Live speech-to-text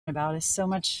about is so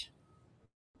much.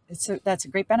 That's a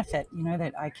great benefit, you know,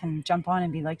 that I can jump on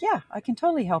and be like, yeah, I can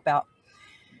totally help out.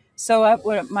 So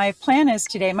what my plan is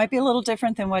today, it might be a little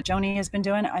different than what Joni has been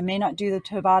doing. I may not do the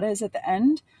Tabatas at the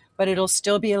end, but it'll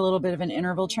still be a little bit of an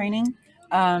interval training.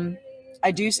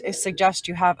 I do suggest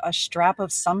you have a strap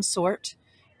of some sort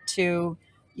to,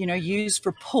 you know, use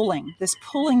for pulling. This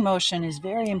pulling motion is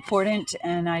very important,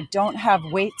 and I don't have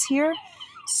weights here.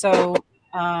 So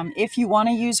if you want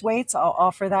to use weights, I'll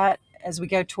offer that as we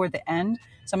go toward the end.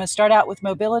 So I'm going to start out with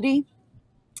mobility,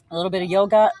 a little bit of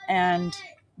yoga, and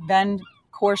then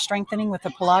core strengthening with the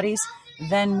Pilates,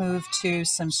 then move to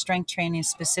some strength training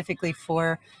specifically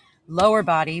for lower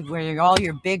body, where all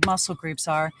your big muscle groups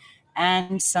are,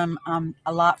 and some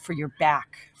a lot for your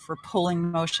back, for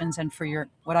pulling motions, and for your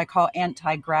what I call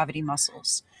anti-gravity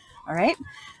muscles. All right,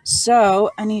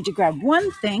 so I need to grab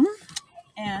one thing,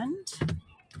 and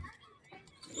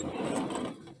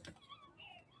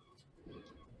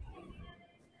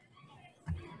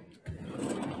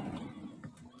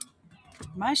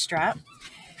my strap.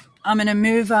 I'm going to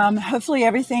move. Hopefully,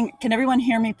 everything. Can everyone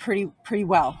hear me pretty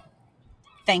well?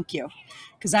 Thank you,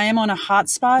 because I am on a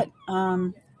hotspot,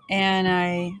 and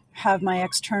I have my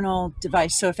external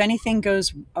device. So if anything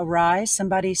goes awry,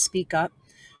 somebody speak up.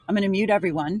 I'm going to mute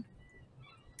everyone,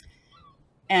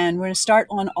 and we're going to start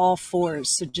on all fours.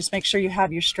 So just make sure you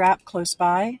have your strap close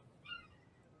by.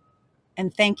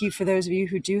 And thank you for those of you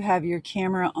who do have your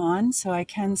camera on, so I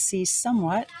can see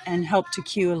somewhat and help to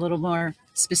cue a little more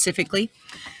specifically.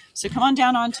 So come on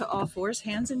down onto all fours,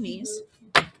 hands and knees.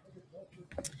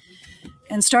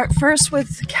 And start first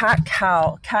with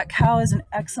cat-cow. Cat-cow is an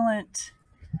excellent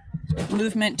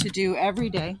movement to do every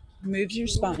day. Moves your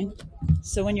spine.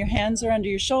 So when your hands are under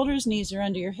your shoulders, knees are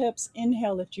under your hips,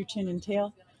 inhale, lift your chin and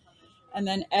tail, and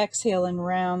then exhale and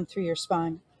round through your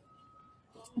spine.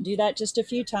 Do that just a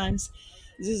few times.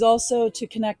 This is also to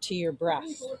connect to your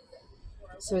breath.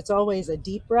 So it's always a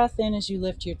deep breath in as you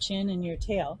lift your chin and your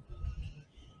tail,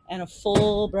 and a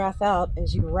full breath out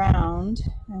as you round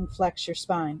and flex your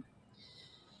spine.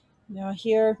 Now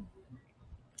here,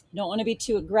 you don't want to be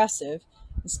too aggressive,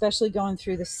 especially going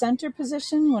through the center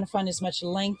position. You want to find as much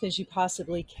length as you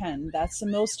possibly can. That's the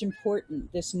most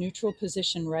important, this neutral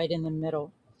position right in the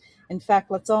middle. In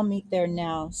fact, let's all meet there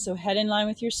now. So head in line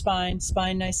with your spine,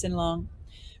 spine nice and long.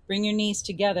 Bring your knees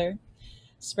together.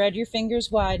 Spread your fingers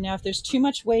wide. Now, if there's too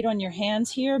much weight on your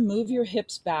hands here, move your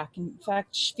hips back. In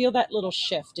fact, feel that little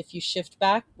shift. If you shift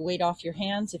back, weight off your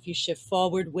hands. If you shift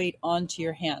forward, weight onto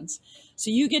your hands. So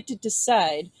you get to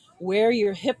decide where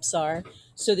your hips are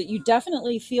so that you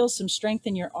definitely feel some strength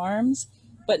in your arms,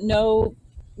 but no,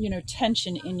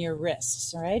 tension in your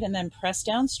wrists. All right. And then press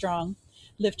down strong.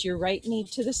 Lift your right knee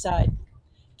to the side.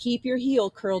 Keep your heel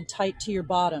curled tight to your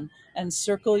bottom and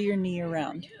circle your knee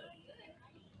around.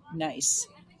 Nice.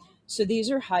 So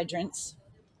these are hydrants,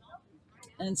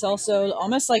 and it's also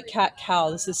almost like cat-cow.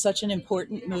 This is such an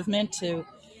important movement to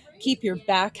keep your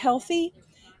back healthy,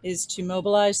 is to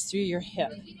mobilize through your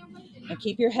hip. Now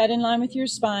keep your head in line with your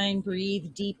spine.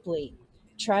 Breathe deeply.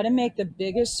 Try to make the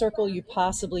biggest circle you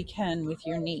possibly can with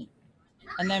your knee.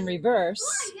 And then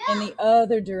reverse in the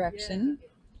other direction.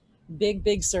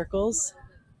 Big circles.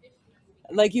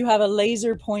 Like you have a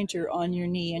laser pointer on your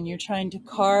knee and you're trying to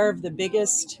carve the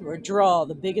biggest or draw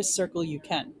the biggest circle you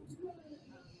can.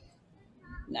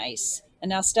 Nice. And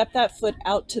now step that foot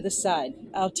out to the side,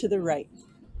 out to the right.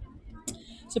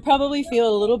 So probably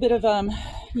feel a little bit of,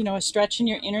 a stretch in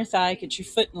your inner thigh. Get your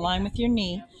foot in line with your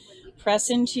knee. Press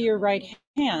into your right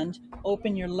hand.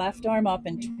 Open your left arm up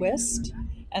and twist.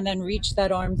 And then reach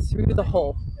that arm through the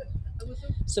hole.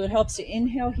 So it helps to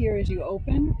inhale here as you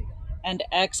open and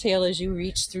exhale as you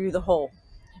reach through the hole.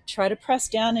 Try to press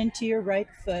down into your right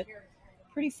foot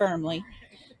pretty firmly.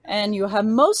 And you'll have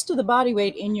most of the body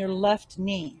weight in your left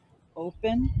knee.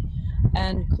 Open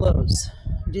and close.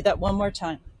 Do that one more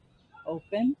time.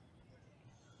 Open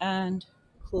and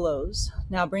close.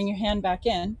 Now bring your hand back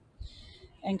in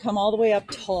and come all the way up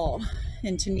tall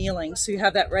into kneeling. So you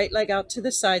have that right leg out to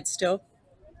the side still.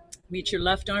 Reach your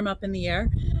left arm up in the air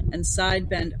and side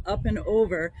bend up and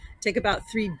over. Take about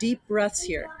 3 deep breaths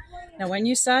here. Now when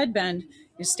you side bend,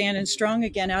 you're standing strong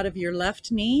again out of your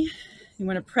left knee. You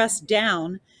want to press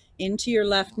down into your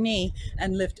left knee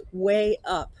and lift way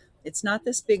up. It's not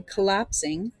this big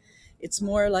collapsing. It's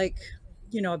more like,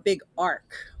 a big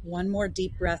arc. One more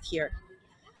deep breath here.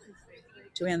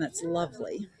 Joanne, that's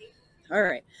lovely. All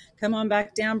right, come on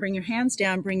back down, bring your hands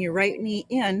down, bring your right knee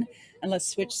in, and let's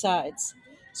switch sides.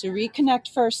 So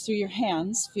reconnect first through your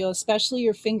hands. Feel especially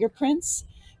your fingerprints.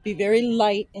 Be very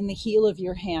light in the heel of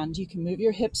your hand. You can move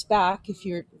your hips back if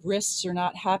your wrists are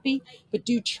not happy, but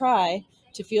do try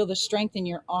to feel the strength in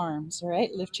your arms. All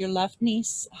right, lift your left knee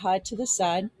high to the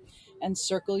side and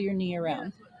circle your knee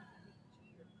around.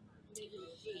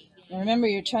 Now remember,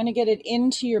 you're trying to get it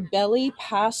into your belly,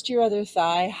 past your other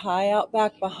thigh, high out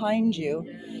back behind you.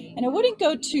 And it wouldn't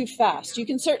go too fast. You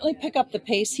can certainly pick up the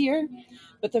pace here,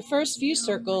 but the first few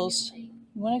circles, you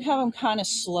want to have them kind of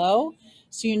slow.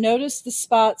 So you notice the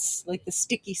spots, like the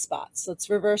sticky spots. Let's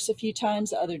reverse a few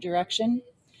times the other direction.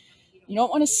 You don't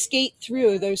want to skate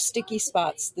through those sticky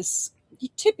spots.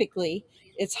 Typically,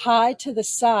 it's high to the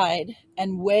side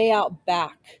and way out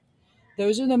back.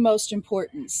 Those are the most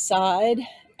important, side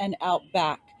and out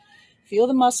back. Feel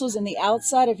the muscles in the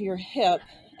outside of your hip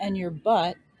and your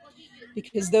butt,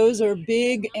 because those are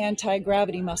big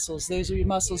anti-gravity muscles. Those are your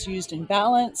muscles used in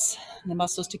balance and the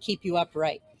muscles to keep you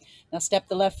upright. Now step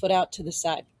the left foot out to the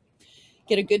side.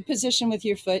 Get a good position with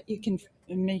your foot. You can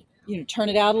turn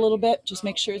it out a little bit. Just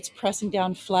make sure it's pressing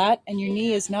down flat and your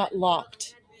knee is not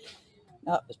locked.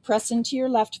 Now press into your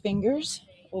left fingers.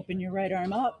 Open your right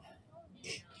arm up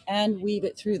and weave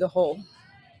it through the hole.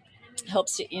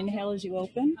 Helps to inhale as you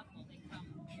open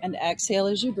and exhale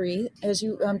as you breathe, as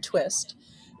you twist.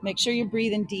 Make sure you're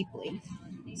breathing deeply.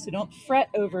 So don't fret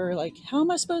over like, how am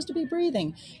I supposed to be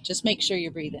breathing? Just make sure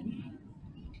you're breathing.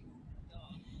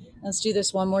 Let's do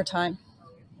this one more time.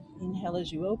 Inhale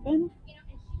as you open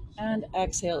and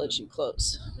exhale as you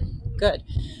close. Good.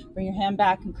 Bring your hand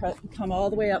back and come all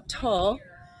the way up tall.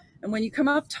 And when you come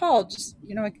up tall, just,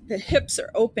 the hips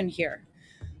are open here.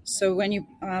 So when you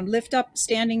lift up,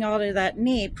 standing out of that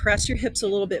knee, press your hips a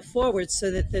little bit forward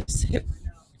so that this hip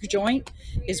joint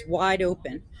is wide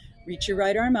open. Reach your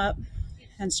right arm up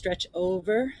and stretch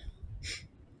over.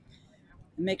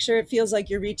 And make sure it feels like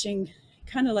you're reaching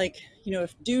kind of like,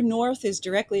 if due north is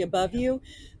directly above you,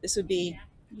 this would be,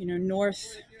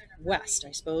 northwest,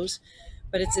 I suppose.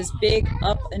 But it's this big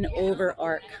up and over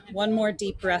arc. One more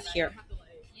deep breath here.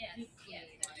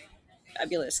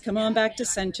 Fabulous. Come on back to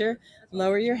center.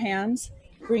 Lower your hands.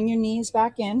 Bring your knees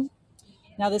back in.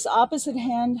 Now this opposite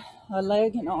hand,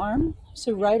 leg and arm.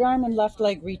 So right arm and left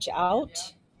leg reach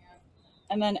out.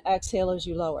 And then exhale as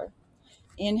you lower.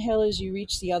 Inhale as you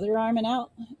reach the other arm and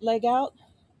leg out.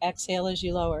 Exhale as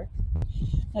you lower.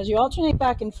 As you alternate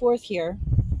back and forth here,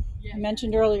 I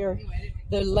mentioned earlier,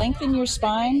 the length in your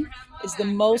spine is the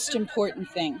most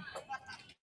important thing.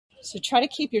 So try to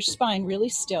keep your spine really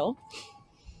still.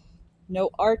 No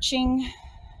arching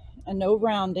and no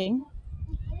rounding.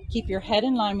 Keep your head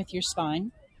in line with your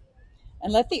spine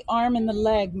and let the arm and the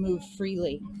leg move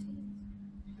freely.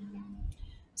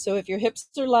 So if your hips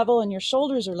are level and your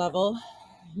shoulders are level,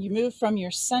 you move from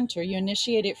your center, you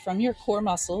initiate it from your core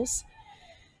muscles,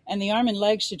 and the arm and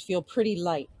leg should feel pretty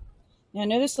light. Now I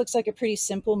know this looks like a pretty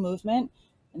simple movement.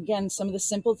 Again, some of the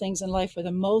simple things in life are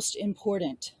the most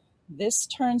important. This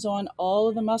turns on all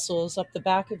of the muscles up the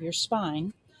back of your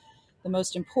spine, the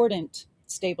most important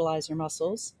stabilizer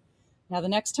muscles. Now the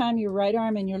next time your right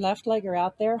arm and your left leg are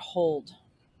out there, hold.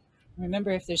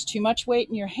 Remember, if there's too much weight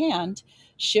in your hand,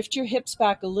 shift your hips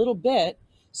back a little bit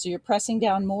so you're pressing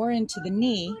down more into the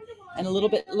knee and a little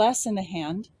bit less in the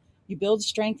hand. You build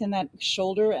strength in that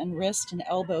shoulder and wrist and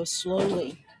elbow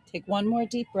slowly. Take one more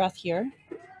deep breath here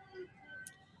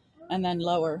and then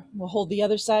lower. We'll hold the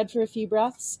other side for a few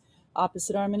breaths.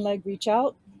 Opposite arm and leg reach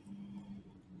out.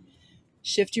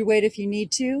 Shift your weight if you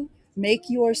need to. Make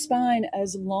your spine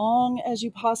as long as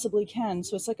you possibly can.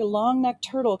 So it's like a long neck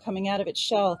turtle coming out of its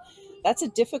shell. That's a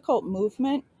difficult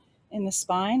movement in the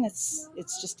spine. It's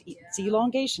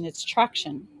elongation, it's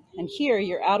traction. And here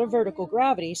you're out of vertical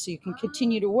gravity, so you can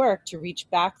continue to work to reach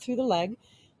back through the leg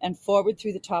and forward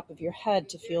through the top of your head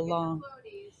to feel long.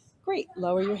 Great.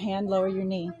 Lower your hand, lower your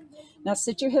knee. Now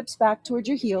sit your hips back towards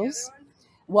your heels.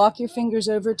 Walk your fingers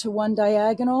over to one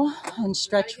diagonal and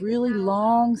stretch really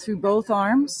long through both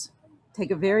arms.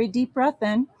 Take a very deep breath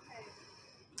in.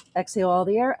 Exhale all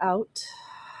the air out.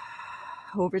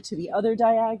 Over to the other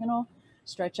diagonal.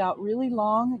 Stretch out really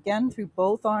long, again, through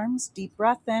both arms. Deep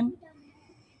breath in.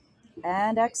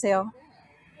 And exhale.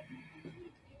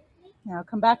 Now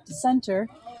come back to center.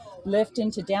 Lift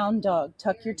into down dog.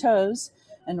 Tuck your toes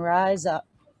and rise up.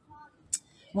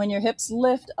 When your hips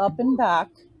lift up and back,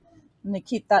 and they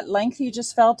keep that length you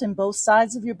just felt in both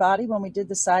sides of your body when we did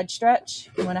the side stretch,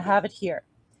 you want to have it here.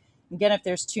 Again, if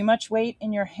there's too much weight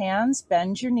in your hands,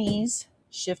 bend your knees,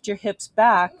 shift your hips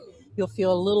back. You'll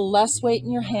feel a little less weight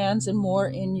in your hands and more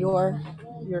in your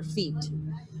feet.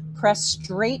 Press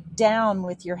straight down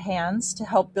with your hands to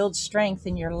help build strength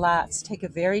in your lats. Take a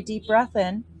very deep breath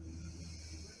in.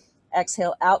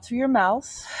 Exhale out through your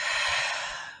mouth.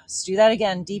 Let's do that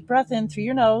again. Deep breath in through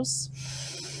your nose.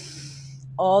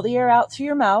 All the air out through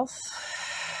your mouth.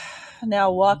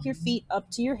 Now walk your feet up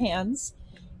to your hands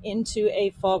into a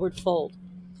forward fold.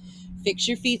 Fix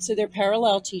your feet so they're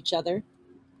parallel to each other,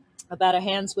 about a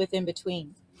hand's width in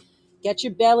between. Get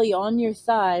your belly on your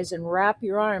thighs and wrap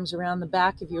your arms around the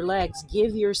back of your legs.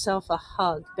 Give yourself a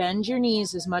hug. Bend your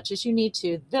knees as much as you need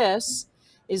to. This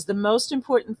is the most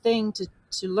important thing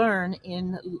to learn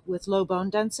with low bone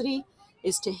density,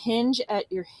 is to hinge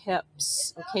at your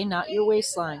hips, okay, not your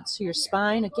waistline. So your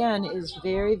spine, again, is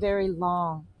very, very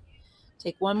long.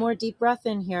 Take one more deep breath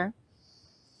in here.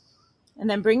 And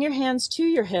then bring your hands to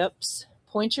your hips.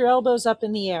 Point your elbows up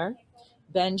in the air.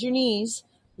 Bend your knees.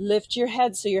 Lift your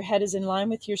head so your head is in line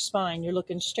with your spine. You're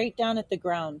looking straight down at the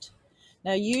ground.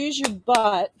 Now use your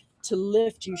butt to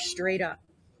lift you straight up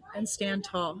and stand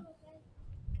tall.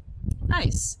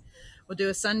 Nice. We'll do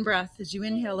a sun breath. As you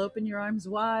inhale, open your arms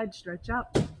wide, stretch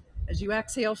up. As you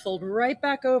exhale, fold right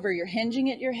back over. You're hinging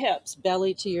at your hips,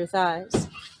 belly to your thighs.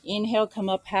 Inhale, come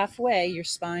up halfway. Your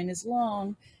spine is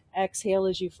long. Exhale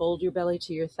as you fold your belly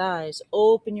to your thighs.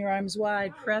 Open your arms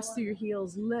wide, press through your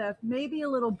heels, lift, maybe a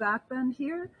little back bend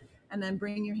here, and then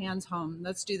bring your hands home.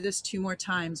 Let's do this 2 more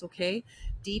times, okay?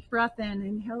 Deep breath in,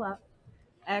 inhale up.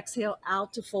 Exhale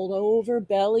out to fold over,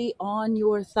 belly on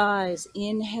your thighs.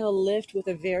 Inhale, lift with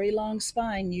a very long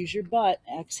spine. Use your butt.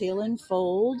 Exhale and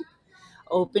fold.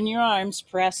 Open your arms,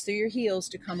 press through your heels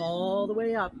to come all the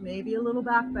way up, maybe a little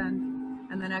back bend.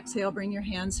 And then exhale, bring your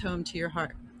hands home to your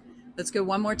heart. Let's go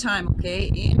one more time, okay?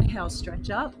 Inhale, stretch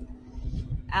up.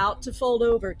 Out to fold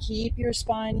over. Keep your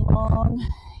spine long.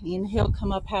 Inhale,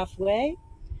 come up halfway.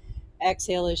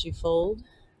 Exhale as you fold.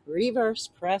 Reverse,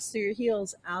 press through your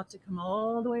heels. Out to come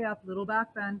all the way up, little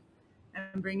back bend.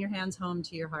 And bring your hands home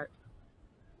to your heart.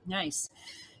 Nice.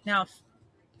 Now,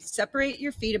 separate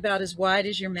your feet about as wide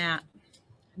as your mat.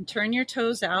 And turn your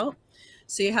toes out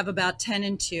so you have about 10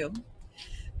 and 2.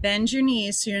 Bend your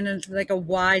knees so you're in like a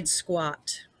wide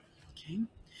squat. Okay.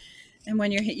 And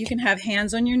when you can have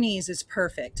hands on your knees, is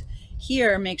perfect.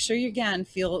 Here, make sure you again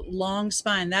feel long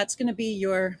spine. That's going to be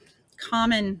your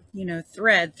common,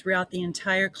 thread throughout the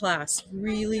entire class.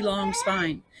 Really long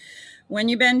spine. When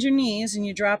you bend your knees and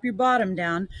you drop your bottom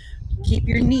down, keep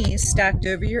your knees stacked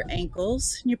over your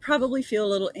ankles. And you probably feel a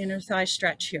little inner thigh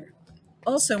stretch here.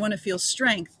 Also want to feel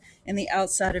strength in the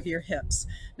outside of your hips.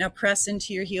 Now press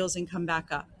into your heels and come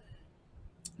back up.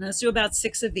 Now let's do about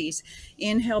 6 of these.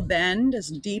 Inhale, bend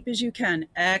as deep as you can.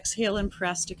 Exhale and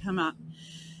press to come up.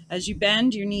 As you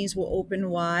bend, your knees will open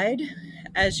wide.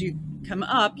 As you come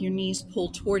up, your knees pull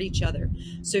toward each other.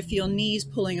 So feel knees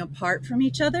pulling apart from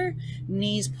each other,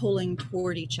 knees pulling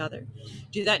toward each other.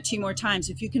 Do that 2 more times.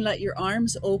 If you can let your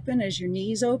arms open as your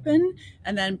knees open,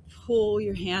 and then pull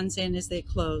your hands in as they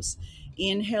close.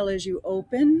 Inhale as you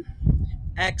open,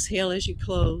 exhale as you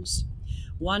close.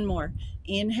 One more.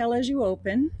 Inhale as you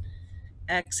open,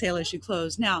 exhale as you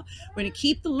close. Now, we're going to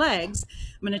keep the legs.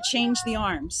 I'm going to change the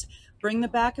arms. Bring the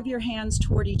back of your hands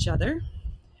toward each other.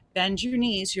 Bend your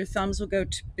knees. Your thumbs will go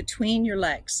between your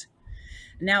legs.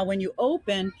 Now, when you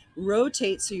open,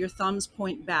 rotate so your thumbs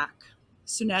point back.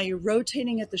 So now you're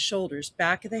rotating at the shoulders,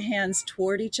 back of the hands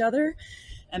toward each other,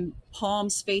 and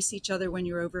palms face each other when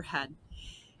you're overhead.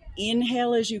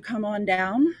 Inhale as you come on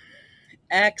down.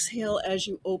 Exhale as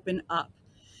you open up.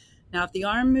 Now, if the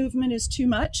arm movement is too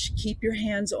much, keep your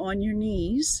hands on your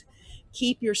knees.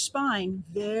 Keep your spine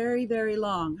very, very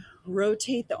long.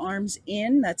 Rotate the arms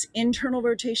in. That's internal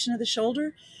rotation of the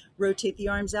shoulder. Rotate the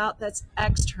arms out. That's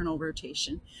external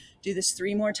rotation. Do this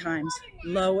 3 more times.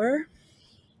 Lower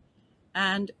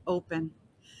and open.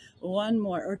 1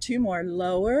 more or 2 more.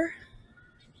 Lower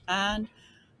and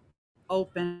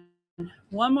open.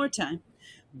 1 more time.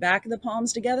 Back of the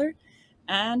palms together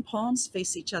and palms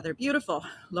face each other. Beautiful.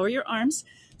 Lower your arms.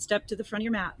 Step to the front of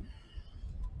your mat.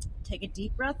 Take a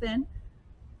deep breath in.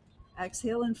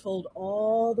 Exhale and fold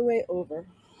all the way over.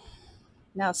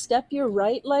 Now step your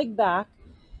right leg back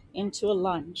into a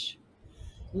lunge.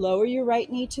 Lower your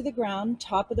right knee to the ground.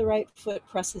 Top of the right foot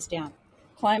presses down.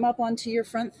 Climb up onto your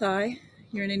front thigh.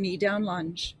 You're in a knee down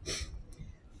lunge.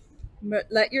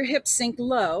 Let your hips sink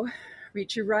low.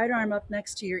 Reach your right arm up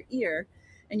next to your ear.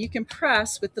 And you can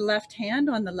press with the left hand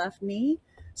on the left knee.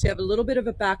 So you have a little bit of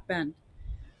a back bend.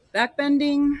 Back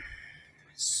bending,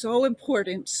 so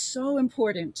important, so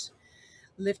important.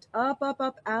 Lift up, up,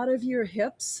 up out of your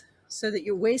hips so that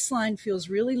your waistline feels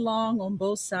really long on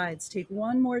both sides. Take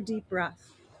 1 more deep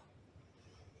breath.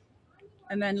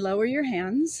 And then lower your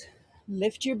hands.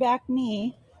 Lift your back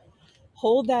knee.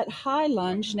 Hold that high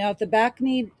lunge. Now, if the back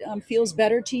knee feels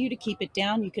better to you to keep it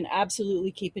down, you can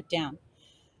absolutely keep it down.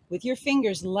 With your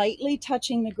fingers lightly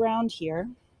touching the ground here,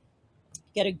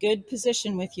 get a good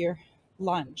position with your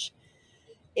lunge.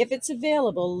 If it's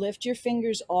available, lift your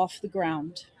fingers off the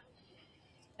ground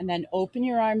and then open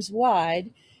your arms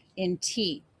wide in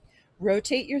T.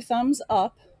 Rotate your thumbs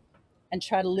up and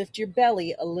try to lift your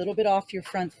belly a little bit off your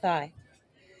front thigh.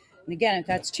 And again, if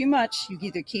that's too much, you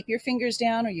either keep your fingers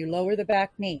down or you lower the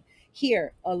back knee.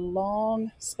 Here, a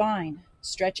long spine.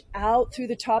 Stretch out through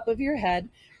the top of your head.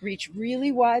 Reach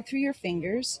really wide through your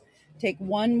fingers. Take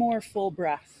one more full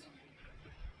breath.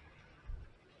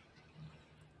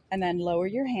 And then lower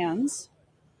your hands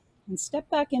and step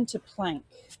back into plank.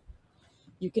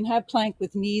 You can have plank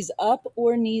with knees up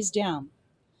or knees down.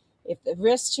 If the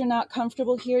wrists are not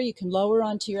comfortable here, you can lower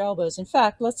onto your elbows. In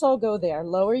fact, let's all go there.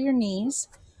 Lower your knees,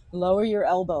 lower your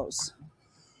elbows.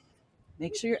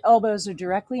 Make sure your elbows are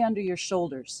directly under your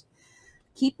shoulders.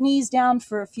 Keep knees down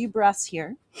for a few breaths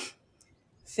here.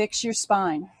 Fix your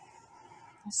spine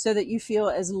so that you feel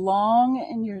as long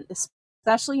in your,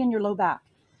 especially in your low back,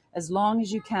 as long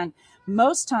as you can.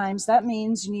 Most times that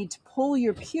means you need to pull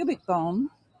your pubic bone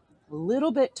a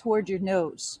little bit toward your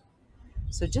nose.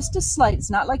 So just a slight, it's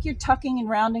not like you're tucking and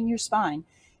rounding your spine.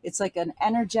 It's like an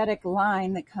energetic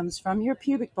line that comes from your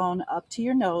pubic bone up to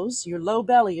your nose. Your low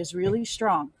belly is really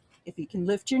strong. If you can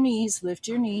lift your knees, lift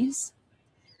your knees.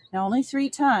 Now only 3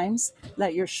 times.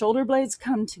 Let your shoulder blades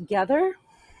come together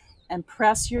and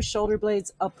press your shoulder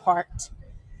blades apart.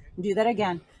 Do that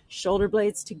again. Shoulder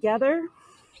blades together,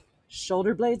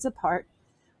 shoulder blades apart.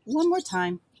 One more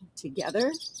time.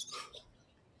 Together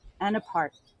and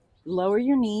apart. Lower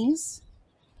your knees.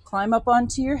 Climb up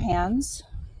onto your hands.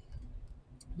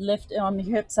 Lift on the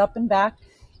hips up and back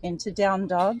into down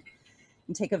dog.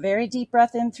 And take a very deep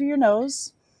breath in through your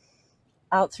nose,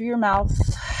 out through your mouth.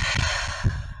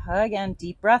 Again,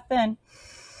 deep breath in,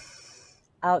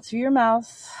 out through your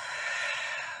mouth.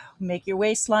 Make your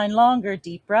waistline longer.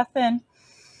 Deep breath in,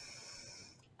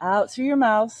 out through your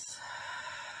mouth.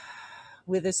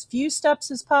 With as few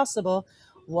steps as possible,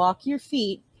 walk your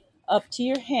feet up to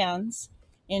your hands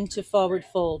into forward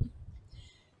fold.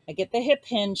 I get the hip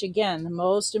hinge again. The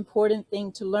most important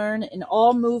thing to learn in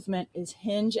all movement is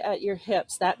hinge at your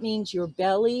hips. That means your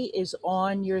belly is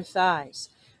on your thighs.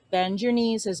 Bend your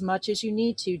knees as much as you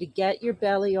need to get your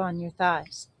belly on your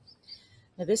thighs.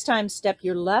 Now this time, step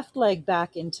your left leg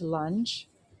back into lunge.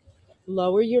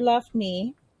 Lower your left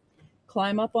knee.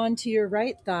 Climb up onto your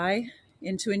right thigh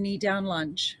into a knee down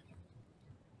lunge.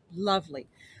 Lovely.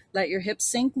 Let your hips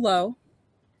sink low.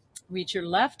 Reach your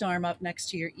left arm up next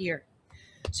to your ear.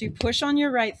 So you push on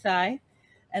your right thigh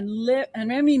and lift,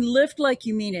 and I mean lift like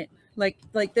you mean it.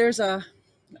 Like there's a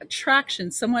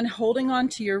traction, someone holding on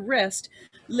to your wrist,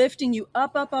 lifting you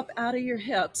up out of your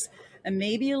hips, and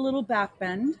maybe a little back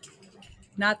bend.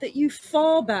 Not that you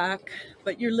fall back,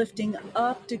 but you're lifting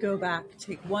up to go back.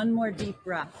 Take one more deep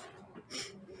breath.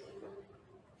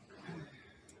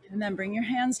 And then bring your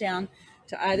hands down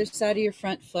to either side of your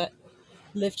front foot.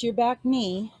 Lift your back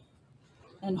knee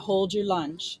and hold your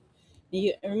lunge.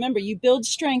 Remember, you build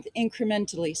strength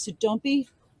incrementally, so don't be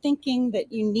thinking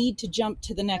that you need to jump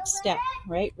to the next step,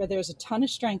 right? Where there's a ton of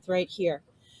strength right here.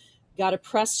 Got to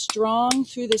press strong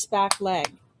through this back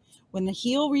leg. When the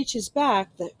heel reaches back,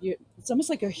 it's almost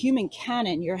like a human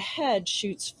cannon. Your head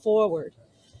shoots forward.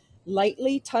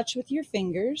 Lightly touch with your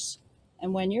fingers,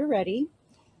 and when you're ready,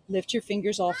 lift your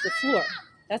fingers off the floor.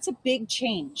 That's a big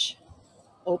change.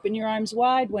 Open your arms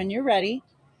wide when you're ready.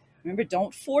 Remember,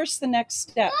 don't force the next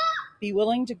step. Be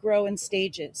willing to grow in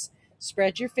stages.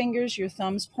 Spread your fingers, your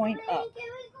thumbs point up.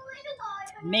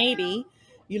 Maybe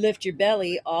you lift your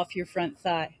belly off your front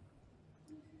thigh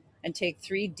and take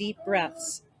 3 deep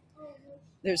breaths.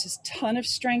 There's a ton of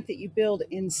strength that you build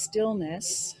in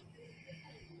stillness.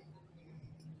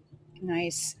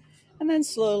 Nice. And then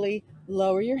slowly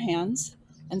lower your hands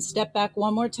and step back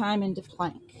one more time into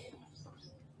plank.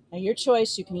 Now your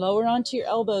choice, you can lower onto your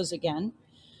elbows again.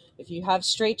 If you have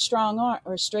straight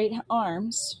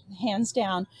arms, hands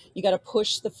down, you got to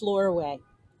push the floor away.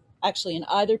 Actually, in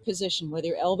either position, whether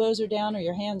your elbows are down or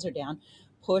your hands are down,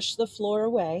 push the floor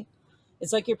away.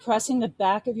 It's like you're pressing the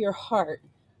back of your heart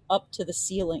up to the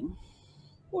ceiling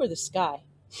or the sky.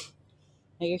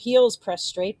 Now your heels press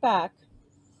straight back.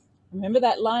 Remember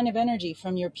that line of energy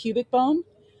from your pubic bone?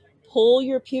 Pull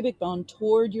your pubic bone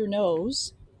toward your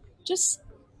nose, just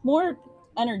more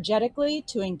energetically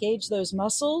to engage those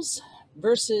muscles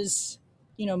versus,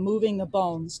 moving the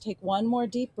bones. Take one more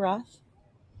deep breath.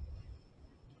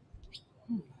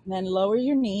 Then lower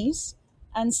your knees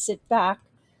and sit back,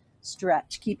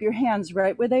 stretch. Keep your hands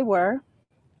right where they were.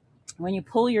 When you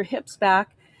pull your hips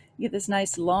back, you get this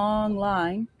nice long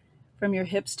line from your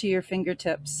hips to your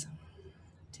fingertips.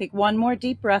 Take one more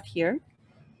deep breath here.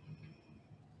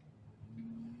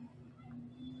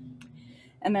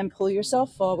 and then pull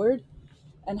yourself forward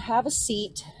and have a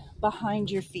seat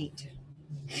behind your feet.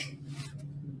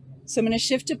 So I'm going to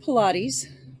shift to Pilates,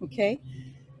 okay,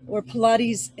 or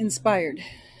Pilates inspired,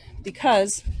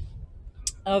 because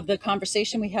of the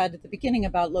conversation we had at the beginning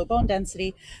about low bone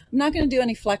density. I'm not going to do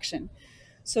any flexion.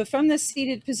 So from this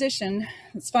seated position,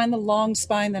 let's find the long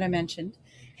spine that I mentioned.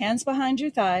 Hands behind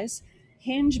your thighs,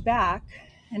 hinge back,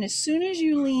 and as soon as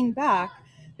you lean back,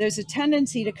 there's a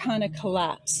tendency to kind of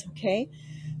collapse, okay?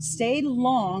 Stay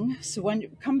long, so when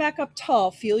you come back up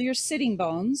tall, feel your sitting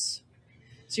bones.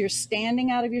 So you're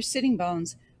standing out of your sitting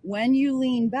bones. When you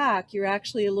lean back, you're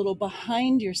actually a little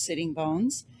behind your sitting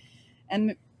bones.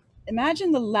 And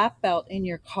imagine the lap belt in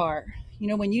your car. You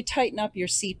know, when you tighten up your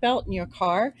seat belt in your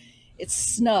car, it's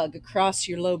snug across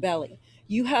your low belly.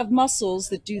 You have muscles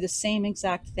that do the same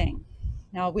exact thing.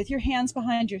 Now, with your hands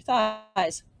behind your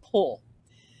thighs, pull.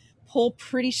 Pull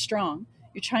pretty strong.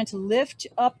 You're trying to lift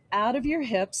up out of your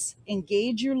hips,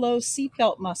 engage your low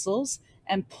seatbelt muscles,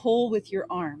 and pull with your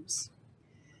arms.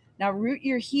 Now, root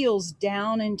your heels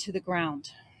down into the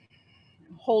ground.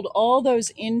 Hold all those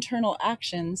internal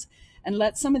actions and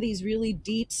let some of these really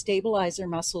deep stabilizer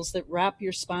muscles that wrap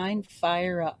your spine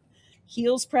fire up.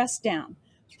 Heels press down,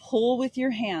 pull with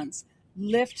your hands,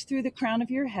 lift through the crown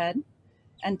of your head,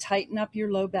 and tighten up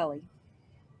your low belly.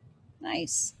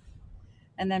 Nice.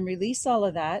 And then release all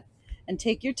of that and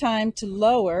take your time to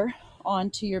lower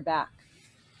onto your back.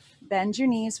 Bend your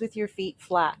knees with your feet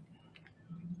flat.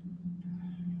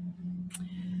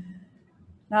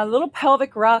 Now, little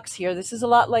pelvic rocks here. This is a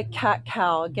lot like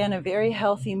cat-cow. Again, a very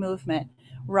healthy movement.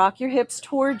 Rock your hips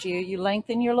towards you. You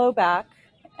lengthen your low back.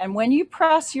 And when you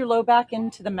press your low back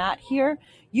into the mat here,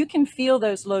 you can feel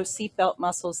those low seatbelt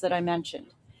muscles that I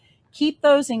mentioned. Keep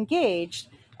those engaged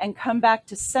and come back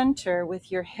to center with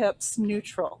your hips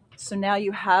neutral. So now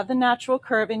you have the natural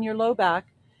curve in your low back.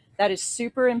 That is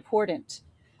super important.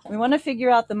 We want to figure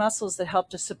out the muscles that help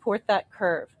to support that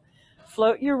curve.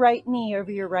 Float your right knee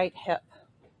over your right hip.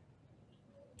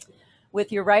 With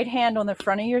your right hand on the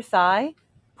front of your thigh,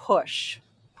 push.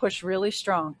 Push really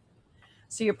strong.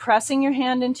 So you're pressing your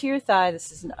hand into your thigh.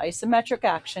 This is an isometric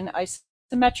action.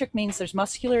 Isometric means there's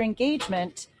muscular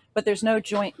engagement, but there's no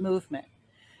joint movement.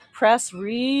 Press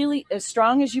really as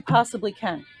strong as you possibly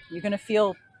can. You're going to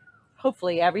feel,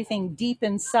 hopefully, everything deep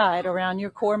inside around your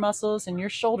core muscles and your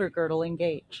shoulder girdle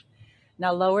engage.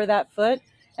 Now lower that foot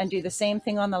and do the same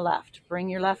thing on the left. Bring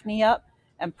your left knee up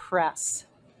and press.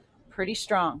 Pretty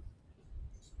strong.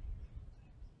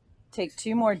 Take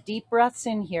 2 more deep breaths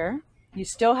in here. You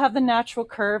still have the natural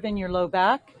curve in your low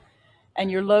back and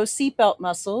your low seatbelt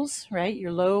muscles, right?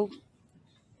 Your low,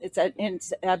 it's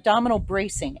abdominal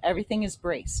bracing. Everything is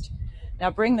braced. Now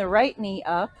bring the right knee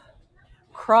up,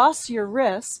 cross your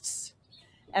wrists,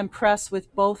 and press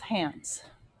with both hands.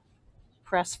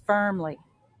 Press firmly.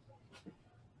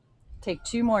 Take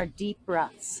 2 more deep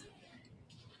breaths.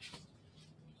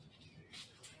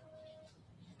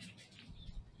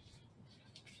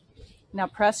 Now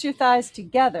press your thighs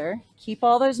together. Keep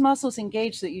all those muscles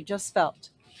engaged that you just felt.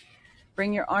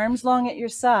 Bring your arms long at your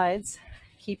sides.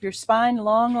 Keep your spine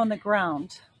long on the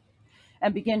ground.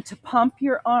 And begin to pump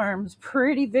your arms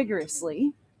pretty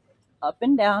vigorously up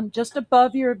and down just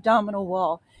above your abdominal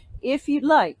wall. If you'd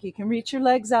like, you can reach your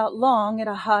legs out long at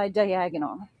a high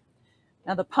diagonal.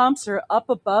 Now the pumps are up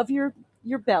above your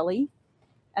belly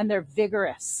and they're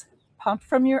vigorous. Pump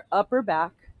from your upper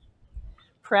back.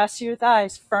 Press your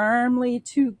thighs firmly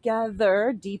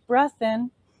together. Deep breath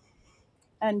in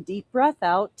and deep breath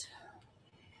out.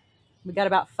 We got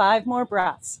about 5 more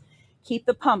breaths. Keep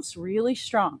the pumps really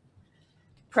strong.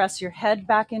 Press your head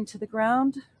back into the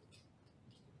ground.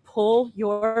 Pull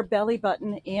your belly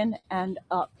button in and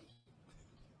up.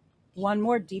 1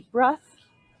 more deep breath.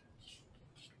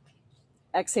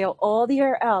 Exhale all the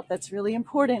air out. That's really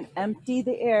important. Empty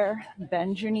the air.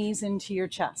 Bend your knees into your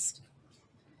chest.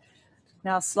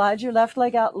 Now slide your left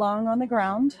leg out long on the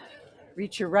ground.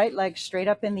 Reach your right leg straight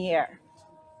up in the air.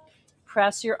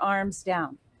 Press your arms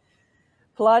down.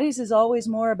 Pilates is always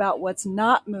more about what's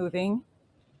not moving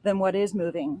than what is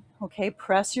moving. Okay,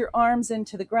 press your arms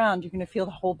into the ground. You're going to feel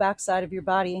the whole backside of your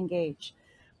body engage.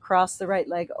 Cross the right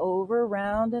leg over,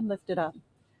 round, and lift it up.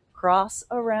 Cross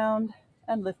around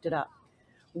and lift it up.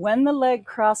 When the leg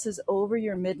crosses over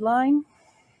your midline,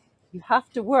 you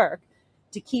have to work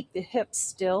to keep the hips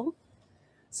still.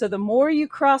 So the more you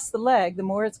cross the leg, the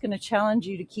more it's going to challenge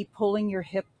you to keep pulling your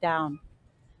hip down.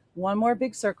 1 more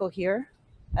big circle here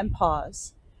and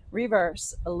pause.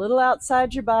 Reverse, a little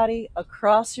outside your body,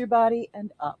 across your body,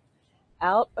 and up.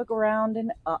 Out, around,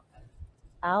 and up.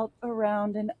 Out,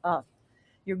 around, and up.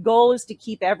 Your goal is to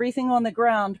keep everything on the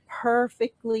ground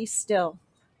perfectly still.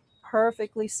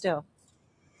 perfectly still.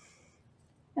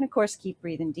 And of course, keep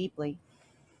breathing deeply.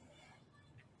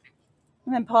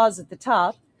 And then pause at the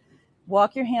top.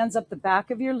 Walk your hands up the back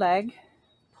of your leg.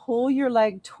 Pull your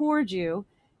leg towards you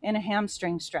in a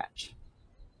hamstring stretch.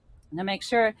 Now make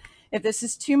sure if this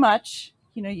is too much,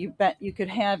 you could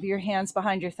have your hands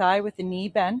behind your thigh with the knee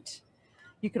bent.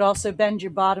 You could also bend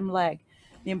your bottom leg.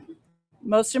 The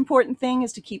most important thing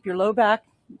is to keep your low back,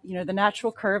 the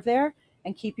natural curve there,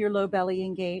 and keep your low belly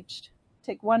engaged.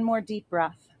 Take one more deep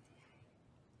breath.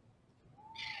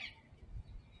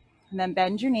 And then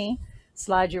bend your knee,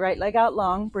 slide your right leg out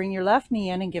long, bring your left knee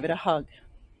in and give it a hug.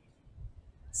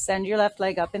 Send your left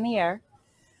leg up in the air.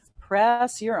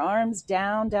 Press your arms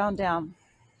down, down, down.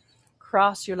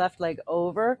 Cross your left leg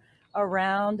over,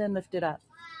 around, and lift it up.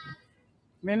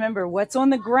 Remember, what's on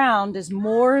the ground is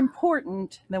more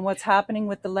important than what's happening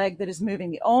with the leg that is moving.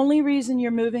 The only reason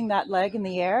you're moving that leg in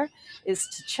the air is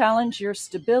to challenge your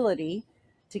stability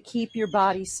to keep your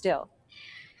body still.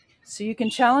 So you can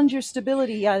challenge your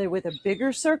stability either with a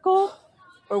bigger circle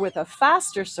or with a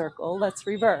faster circle. Let's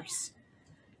reverse.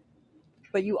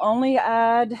 But you only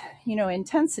add,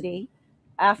 intensity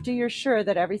after you're sure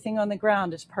that everything on the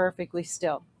ground is perfectly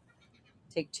still.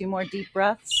 Take 2 more deep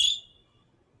breaths.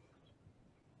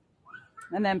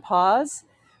 And then pause.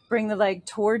 Bring the leg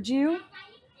towards you,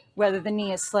 whether the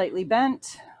knee is slightly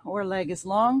bent or leg is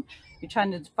long. You're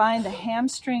trying to find the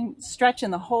hamstring stretch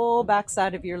in the whole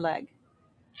backside of your leg.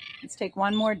 Let's take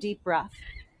 1 more deep breath.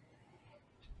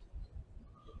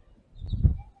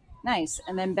 Nice.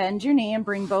 And then bend your knee and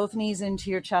bring both knees into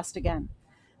your chest again.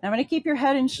 Now I'm going to keep your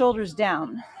head and shoulders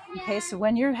down. Okay, so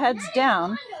when your head's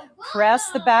down, press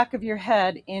the back of your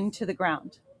head into the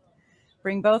ground.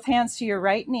 Bring both hands to your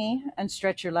right knee and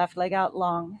stretch your left leg out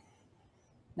long.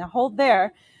 Now hold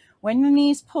there. When the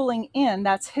knee's pulling in,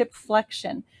 that's hip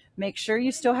flexion. Make sure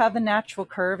you still have the natural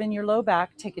curve in your low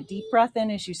back. Take a deep breath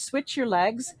in as you switch your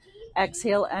legs.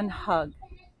 Exhale and hug.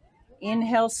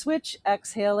 Inhale, switch,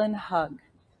 exhale and hug.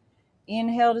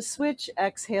 Inhale to switch,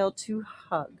 exhale to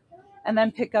hug. And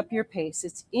then pick up your pace.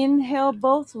 It's inhale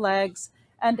both legs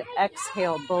and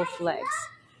exhale both legs.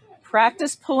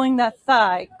 Practice pulling that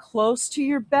thigh close to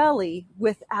your belly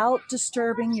without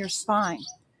disturbing your spine.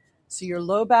 So your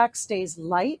low back stays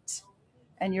light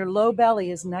and your low belly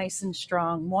is nice and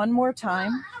strong. 1 more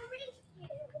time.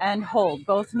 And hold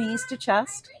both knees to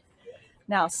chest.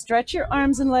 Now stretch your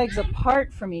arms and legs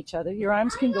apart from each other. Your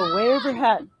arms can go way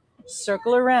overhead.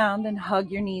 Circle around and hug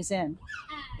your knees in.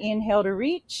 Inhale to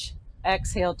reach,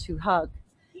 exhale to hug.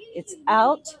 It's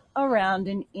out, around,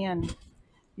 and in.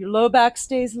 Your low back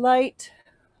stays light,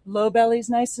 low belly's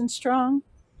nice and strong.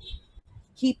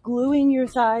 Keep gluing your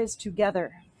thighs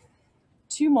together.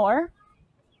 2 more.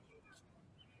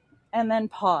 And then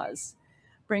pause.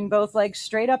 Bring both legs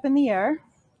straight up in the air.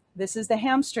 This is the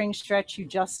hamstring stretch you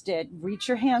just did. Reach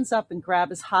your hands up and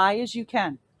grab as high as you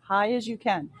can. High as you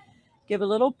can. Give a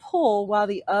little pull while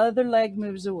the other leg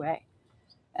moves away.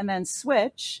 And then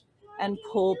switch and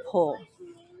pull, pull,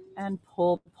 and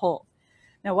pull, pull.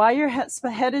 Now, while your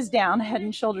head is down, head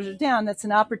and shoulders are down, that's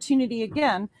an opportunity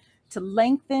again to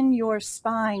lengthen your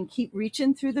spine. Keep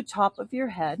reaching through the top of your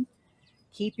head.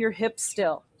 Keep your hips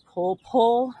still. Pull,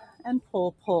 pull, and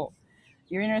pull, pull.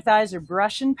 Your inner thighs are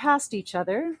brushing past each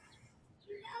other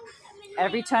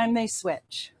every time they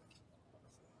switch.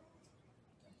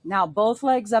 Now, both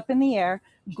legs up in the air.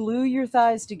 Glue your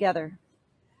thighs together.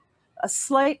 A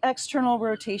slight external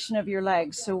rotation of your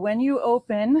legs. So when you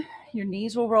open, your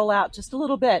knees will roll out just a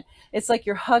little bit. It's like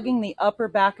you're hugging the upper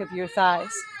back of your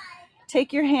thighs.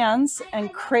 Take your hands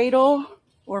and cradle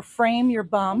or frame your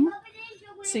bum.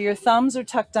 So your thumbs are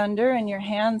tucked under and your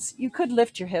hands, you could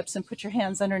lift your hips and put your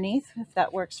hands underneath if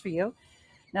that works for you.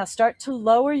 Now start to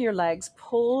lower your legs,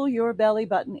 pull your belly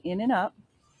button in and up,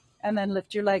 and then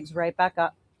lift your legs right back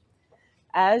up.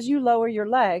 As you lower your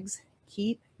legs,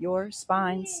 keep your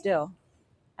spine still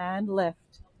and lift.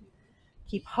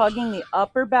 Keep hugging the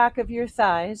upper back of your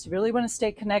thighs. You really want to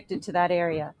stay connected to that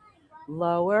area.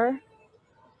 Lower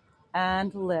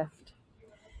and lift.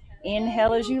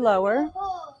 Inhale as you lower.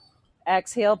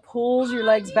 Exhale, pulls your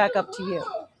legs back up to you.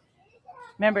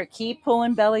 Remember, keep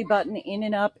pulling belly button in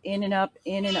and up, in and up,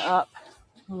 in and up.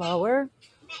 Lower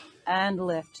and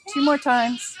lift. 2 more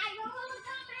times.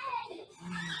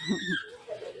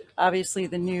 Obviously,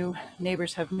 the new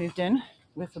neighbors have moved in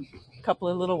with a couple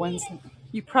of little ones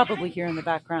you probably hear in the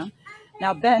background.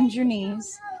 Now bend your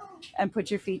knees and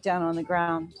put your feet down on the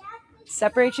ground.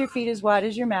 Separate your feet as wide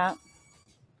as your mat.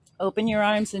 Open your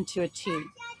arms into a T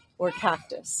or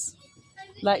cactus.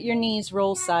 Let your knees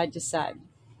roll side to side.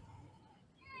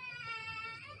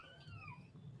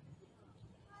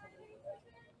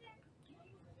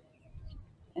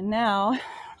 And now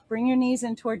bring your knees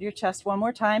in toward your chest one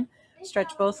more time.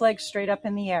 Stretch both legs straight up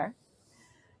in the air.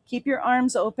 Keep your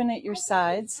arms open at your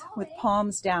sides with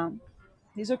palms down.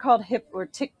 These are called hip or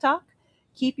tick-tock.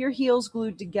 Keep your heels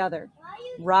glued together.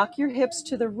 Rock your hips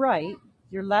to the right.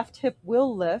 Your left hip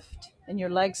will lift and your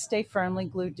legs stay firmly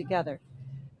glued together.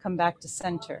 Come back to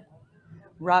center.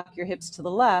 Rock your hips to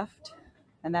the left,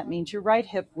 and that means your right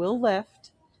hip will lift,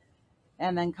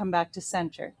 and then come back to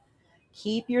center.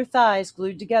 Keep your thighs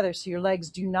glued together so your legs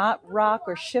do not rock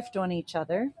or shift on each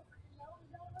other.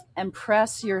 And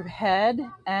press your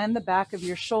head and the back of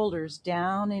your shoulders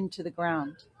down into the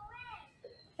ground.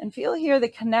 And feel here the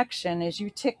connection as you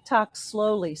tick-tock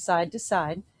slowly side to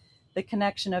side, the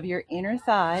connection of your inner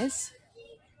thighs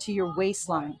to your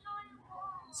waistline.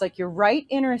 It's like your right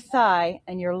inner thigh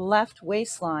and your left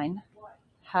waistline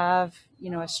have,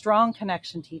 a strong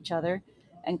connection to each other.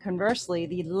 And conversely,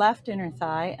 the left inner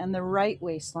thigh and the right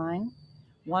waistline.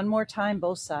 One more time,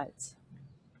 both sides.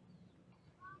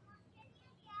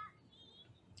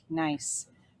 Nice.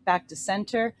 Back to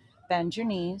center, bend your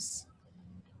knees,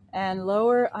 and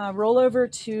roll over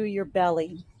to your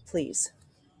belly, please.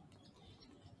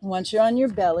 Once you're on your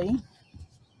belly,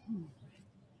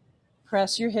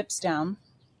 press your hips down.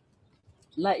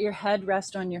 Let your head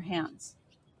rest on your hands.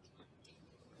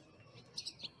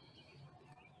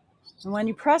 And when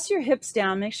you press your hips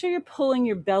down, make sure you're pulling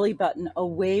your belly button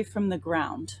away from the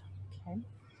ground. Okay?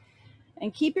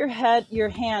 And keep your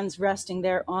hands resting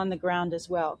there on the ground as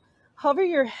well. Hover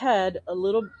your head a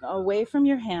little away from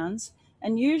your hands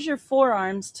and use your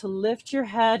forearms to lift your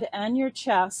head and your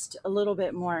chest a little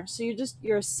bit more. So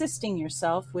you're assisting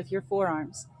yourself with your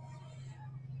forearms.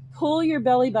 Pull your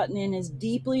belly button in as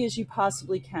deeply as you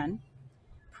possibly can.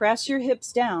 Press your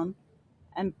hips down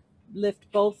and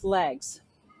lift both legs.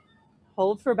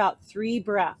 Hold for about 3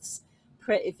 breaths.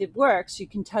 If it works, you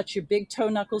can touch your big toe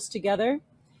knuckles together.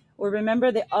 Or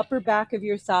remember the upper back of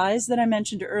your thighs that I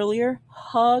mentioned earlier.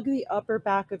 Hug the upper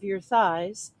back of your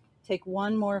thighs. Take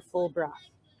one more full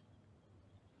breath.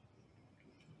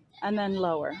 And then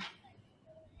lower.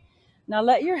 Now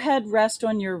let your head rest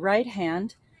on your right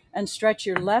hand and stretch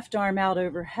your left arm out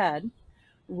overhead.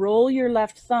 Roll your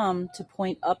left thumb to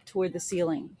point up toward the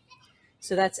ceiling.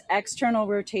 So that's external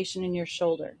rotation in your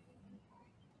shoulder.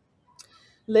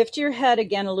 Lift your head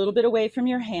again a little bit away from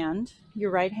your hand,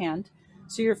 your right hand,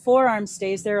 so your forearm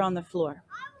stays there on the floor.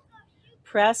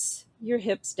 Press your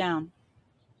hips down.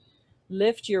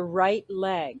 Lift your right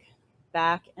leg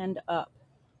back and up.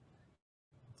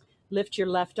 Lift your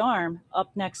left arm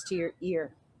up next to your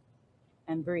ear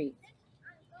and breathe.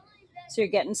 So you're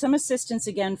getting some assistance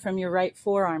again from your right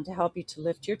forearm to help you to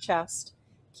lift your chest.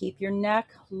 Keep your neck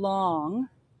long.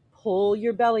 Pull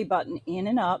your belly button in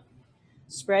and up.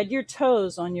 Spread your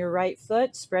toes on your right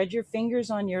foot. Spread your fingers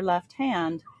on your left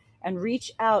hand. And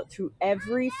reach out through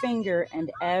every finger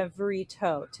and every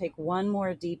toe. Take one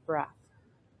more deep breath.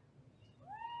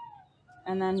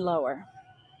 And then lower.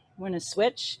 We're going to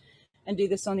switch and do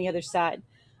this on the other side.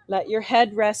 Let your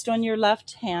head rest on your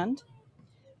left hand.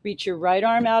 Reach your right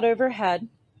arm out overhead.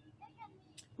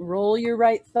 Roll your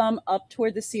right thumb up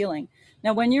toward the ceiling.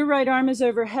 Now, when your right arm is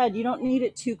overhead, you don't need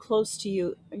it too close to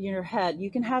your head. You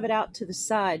can have it out to the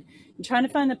side. You're trying to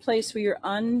find the place where you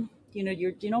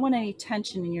don't want any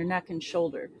tension in your neck and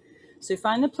shoulder. So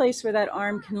find the place where that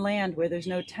arm can land, where there's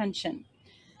no tension.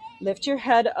 Lift your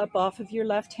head up off of your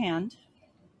left hand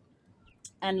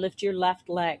and lift your left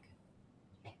leg.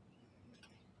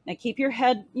 Now keep your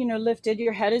head, lifted.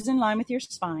 Your head is in line with your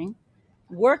spine.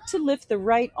 Work to lift the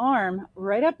right arm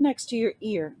right up next to your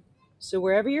ear. So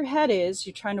wherever your head is,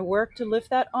 you're trying to work to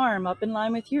lift that arm up in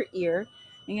line with your ear.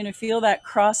 You're going to feel that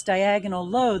cross diagonal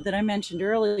load that I mentioned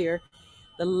earlier.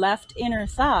 The left inner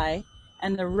thigh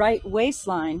and the right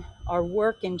waistline are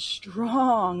working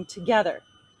strong together.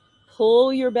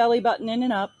 Pull your belly button in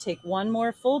and up. Take one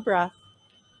more full breath.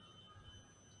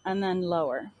 And then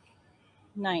lower.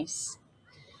 Nice.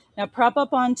 Now prop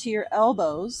up onto your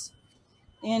elbows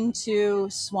into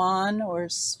swan or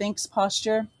sphinx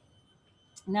posture.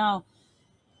 Now,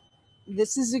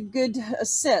 this is a good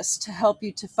assist to help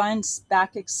you to find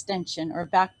back extension or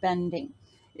back bending.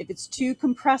 If it's too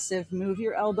compressive, move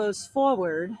your elbows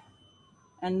forward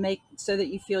and make so that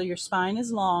you feel your spine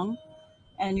is long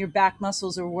and your back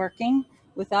muscles are working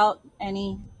without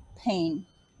any pain,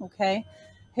 okay?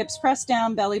 Hips press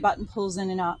down, belly button pulls in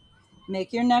and up.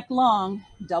 Make your neck long,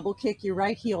 double kick your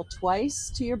right heel twice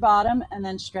to your bottom and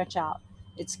then stretch out.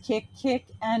 It's kick, kick,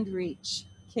 and reach.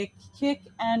 Kick, kick,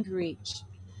 and reach.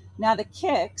 Now the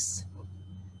kicks,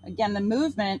 again, the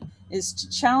movement is to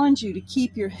challenge you to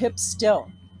keep your hips still.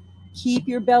 Keep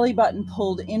your belly button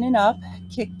pulled in and up,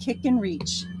 kick, kick, and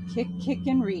reach. Kick, kick,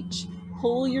 and reach.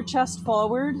 Pull your chest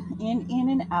forward, in,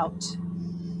 and out.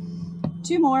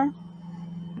 2 more.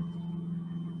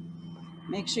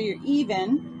 Make sure you're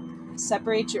even.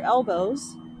 Separate your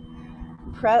elbows.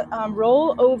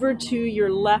 Roll over to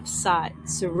your left side.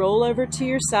 So roll over to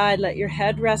your side. Let your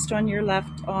head rest on your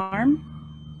left arm.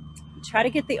 Try to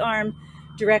get the arm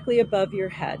directly above your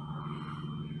head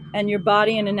and your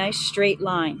body in a nice straight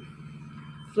line.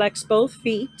 Flex both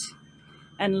feet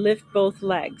and lift both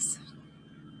legs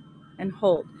and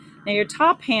hold. Now your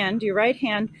top hand, your right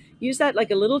hand, use that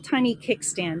like a little tiny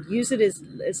kickstand. Use it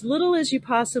as little as you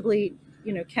possibly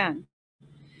can.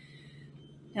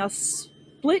 Now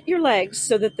split your legs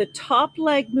so that the top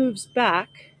leg moves back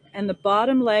and the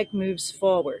bottom leg moves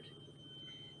forward.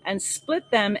 And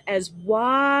split them as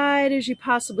wide as you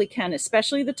possibly can,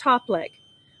 especially the top leg.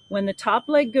 When the top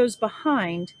leg goes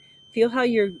behind, feel how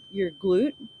your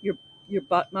glute, your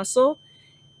butt muscle,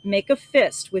 make a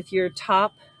fist with your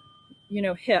top,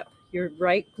 hip, your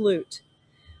right glute.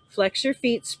 Flex your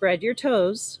feet, spread your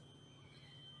toes,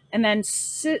 and then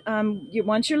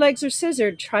once your legs are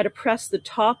scissored, try to press the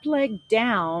top leg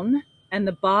down and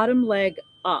the bottom leg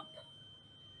up,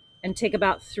 and take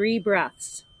about 3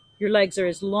 breaths. Your legs are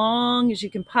as long as you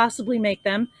can possibly make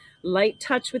them. Light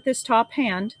touch with this top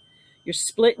hand. You're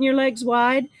splitting your legs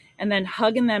wide and then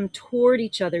hugging them toward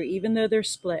each other, even though they're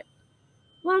split.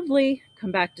 Lovely.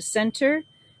 Come back to center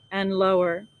and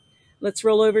lower. Let's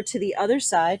roll over to the other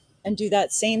side and do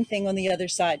that same thing on the other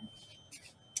side.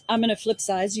 I'm going to flip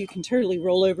sides. You can totally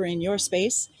roll over in your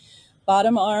space.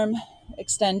 Bottom arm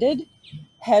extended.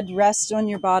 Head rests on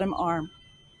your bottom arm.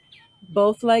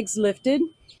 Both legs lifted.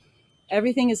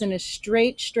 Everything is in a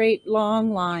straight,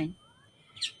 long line.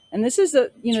 And this is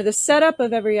the setup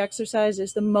of every exercise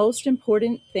is the most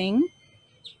important thing.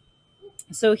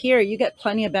 So here you get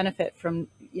plenty of benefit from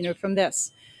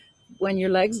this. When your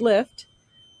legs lift,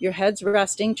 your head's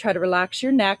resting, try to relax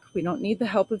your neck. We don't need the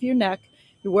help of your neck.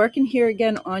 You're working here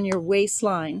again on your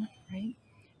waistline, right?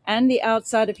 And the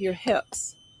outside of your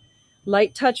hips.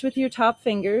 Light touch with your top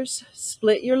fingers.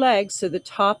 Split your legs so the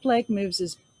top leg moves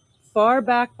as far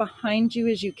back behind you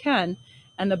as you can,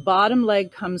 and the bottom leg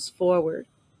comes forward.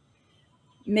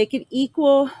 Make it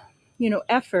equal,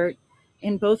 effort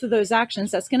in both of those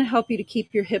actions. That's going to help you to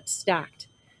keep your hips stacked.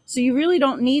 So you really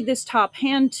don't need this top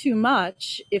hand too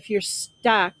much if you're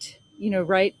stacked,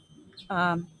 right,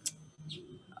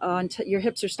 your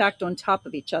hips are stacked on top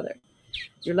of each other.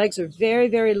 Your legs are very,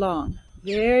 very long,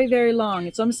 very, very long.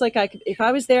 It's almost like if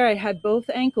I was there, I had both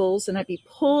ankles and I'd be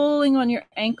pulling on your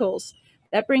ankles.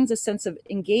 That brings a sense of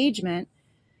engagement,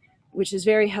 which is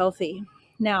very healthy.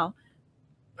 Now,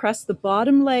 press the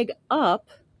bottom leg up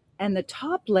and the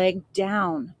top leg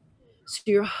down. So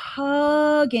you're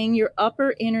hugging your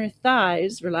upper inner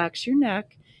thighs. Relax your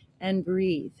neck and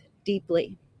breathe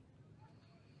deeply.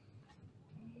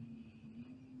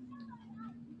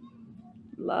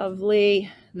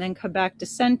 Lovely. And then come back to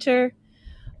center.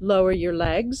 Lower your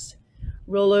legs.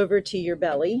 Roll over to your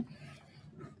belly.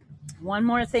 One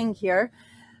more thing here.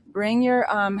 Bring your,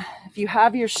 if you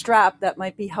have your strap, that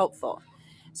might be helpful.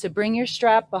 So bring your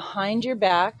strap behind your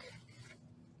back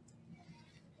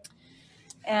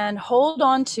and hold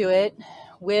on to it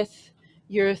with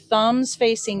your thumbs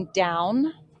facing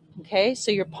down. Okay,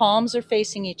 so your palms are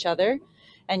facing each other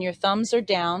and your thumbs are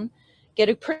down. Get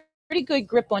a pretty good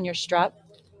grip on your strap,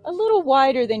 a little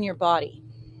wider than your body.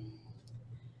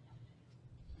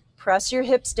 Press your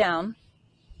hips down.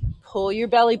 Pull your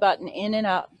belly button in and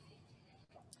up.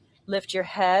 Lift your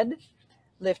head,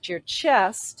 lift your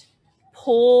chest,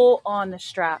 pull on the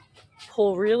strap.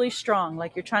 Pull really strong,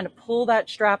 like you're trying to pull that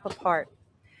strap apart.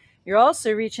 You're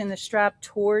also reaching the strap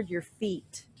toward your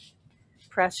feet.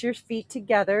 Press your feet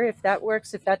together. If that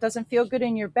works, if that doesn't feel good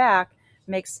in your back,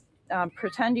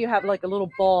 pretend you have like a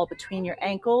little ball between your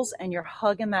ankles and you're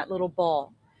hugging that little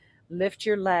ball. Lift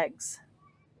your legs.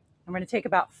 I'm going to take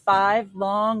about 5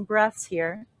 long breaths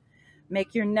here.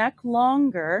 Make your neck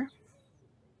longer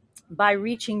by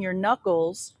reaching your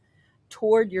knuckles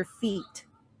toward your feet.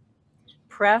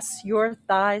 Press your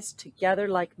thighs together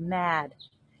like mad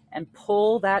and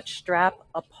pull that strap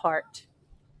apart.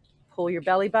 Pull your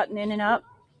belly button in and up.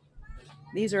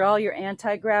 These are all your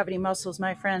anti-gravity muscles,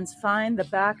 my friends. Find the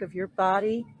back of your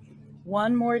body.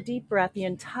 One more deep breath, the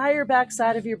entire back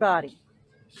side of your body.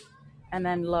 And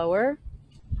then lower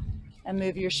and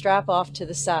move your strap off to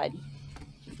the side.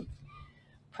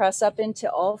 Press up into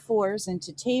all fours,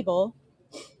 into table,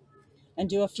 and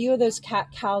do a few of those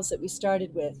cat-cows that we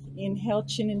started with. Inhale,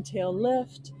 chin and tail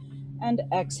lift, and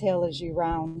exhale as you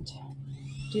round.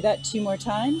 Do that 2 more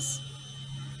times.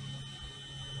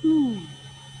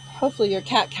 Hopefully your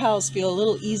cat-cows feel a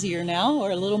little easier now, or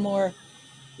a little more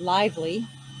lively.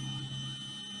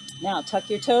 Now tuck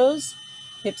your toes,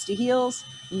 hips to heels,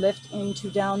 lift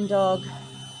into down dog.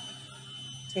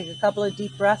 Take a couple of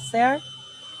deep breaths there.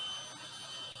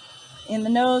 In the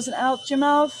nose and out your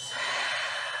mouth.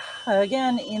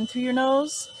 Again, in through your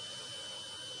nose,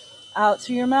 out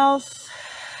through your mouth.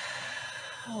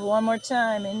 One more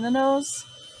time, in the nose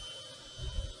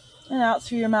and out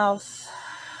through your mouth.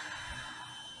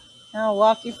 Now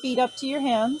walk your feet up to your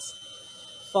hands.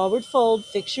 Forward fold,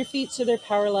 fix your feet so they're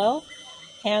parallel.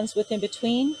 Hands within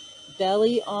between,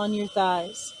 belly on your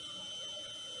thighs.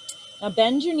 Now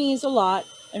bend your knees a lot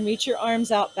and reach your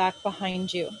arms out back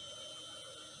behind you.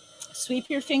 Sweep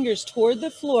your fingers toward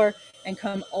the floor and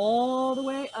come all the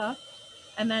way up,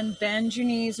 and then bend your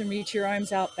knees and reach your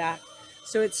arms out back.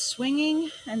 So it's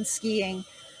swinging and skiing.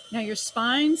 Now your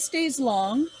spine stays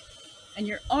long and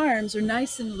your arms are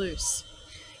nice and loose.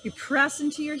 You press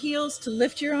into your heels to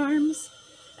lift your arms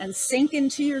and sink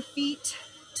into your feet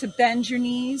to bend your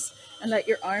knees and let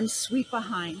your arms sweep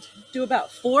behind. Do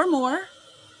about 4 more.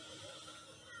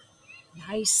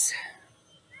 Nice.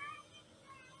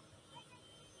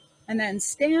 And then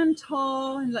stand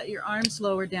tall and let your arms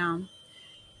lower down.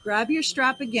 Grab your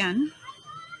strap again.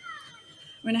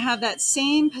 We're going to have that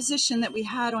same position that we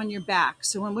had on your back.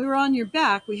 So when we were on your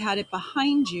back, we had it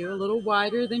behind you, a little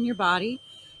wider than your body.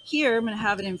 Here, I'm going to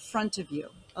have it in front of you,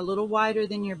 a little wider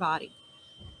than your body.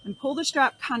 And pull the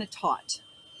strap kind of taut.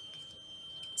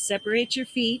 Separate your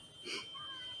feet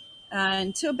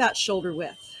until about shoulder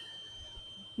width.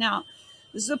 Now,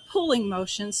 this is a pulling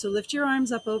motion, so lift your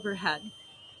arms up overhead.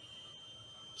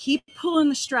 Keep pulling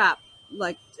the strap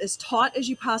like as taut as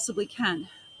you possibly can.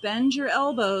 Bend your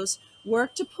elbows,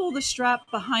 work to pull the strap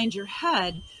behind your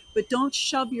head, but don't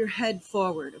shove your head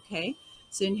forward, okay?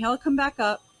 So inhale, come back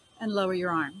up and lower your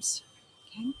arms,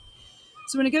 okay?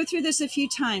 So we're gonna go through this a few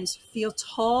times. Feel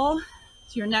tall,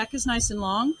 so your neck is nice and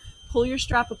long. Pull your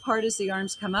strap apart as the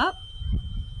arms come up.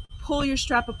 Pull your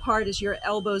strap apart as your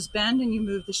elbows bend and you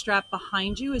move the strap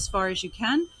behind you as far as you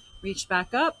can. Reach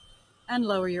back up and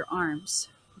lower your arms.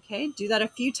 Okay, do that a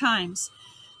few times.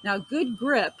 Now, good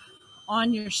grip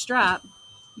on your strap.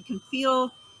 You can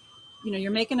feel, you're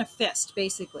making a fist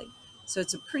basically. So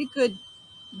it's a pretty good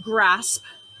grasp,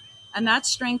 and that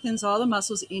strengthens all the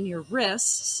muscles in your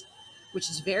wrists, which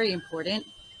is very important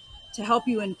to help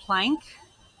you in plank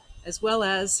as well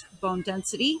as bone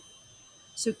density.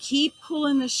 So keep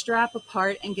pulling the strap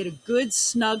apart and get a good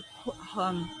snug,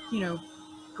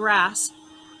 grasp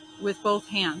with both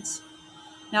hands.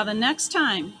 Now the next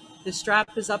time the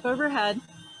strap is up overhead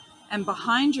and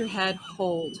behind your head,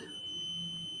 hold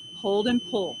and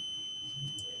pull.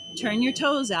 Turn your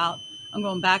toes out. I'm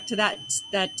going back to that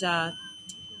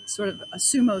sort of a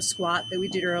sumo squat that we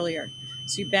did earlier.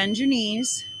 So you bend your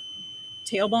knees,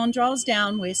 tailbone draws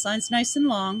down, waistline's nice and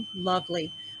long,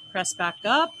 lovely. Press back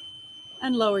up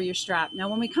and lower your strap. Now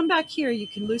when we come back here, you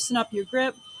can loosen up your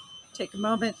grip, take a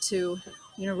moment to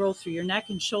roll through your neck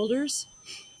and shoulders.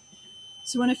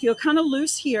 So you want to feel kind of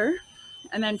loose here,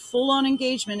 and then full on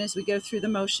engagement as we go through the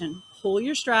motion. Pull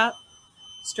your strap,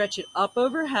 stretch it up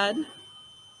overhead,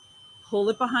 pull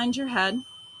it behind your head,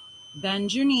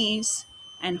 bend your knees,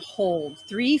 and hold.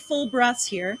 3 full breaths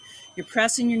here. You're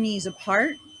pressing your knees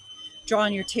apart,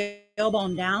 drawing your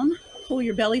tailbone down, pull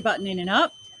your belly button in and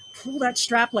up, pull that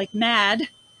strap like mad,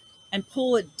 and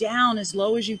pull it down as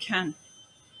low as you can.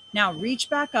 Now reach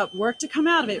back up, work to come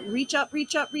out of it. Reach up,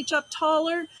 reach up, reach up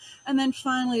taller, and then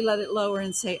finally let it lower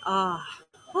and say, ah.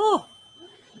 Oh,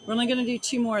 we're only gonna do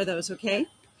 2 more of those, okay?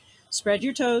 Spread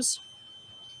your toes,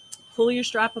 pull your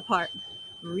strap apart,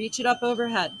 reach it up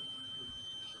overhead,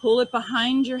 pull it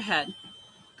behind your head.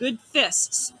 Good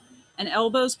fists and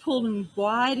elbows pulled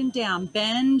wide and down.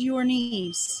 Bend your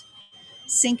knees.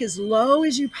 Sink as low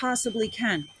as you possibly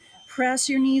can. Press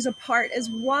your knees apart as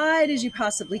wide as you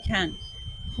possibly can.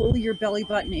 Pull your belly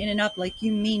button in and up like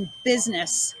you mean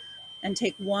business. And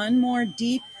take 1 more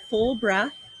deep, full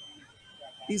breath.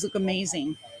 These look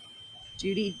amazing.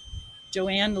 Judy,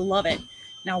 Joanne, love it.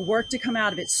 Now work to come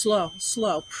out of it slow,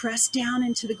 slow. Press down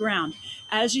into the ground.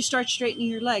 As you start straightening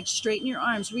your legs, straighten your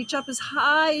arms. Reach up as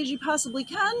high as you possibly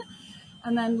can,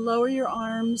 and then lower your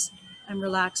arms and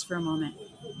relax for a moment.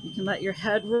 You can let your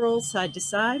head roll side to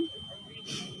side.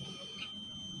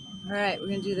 All right, we're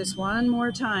gonna do this 1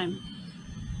 more time.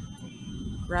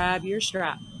 Grab your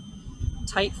strap.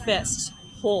 Tight fists,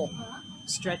 pull.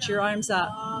 Stretch your arms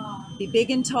up. Be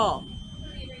big and tall.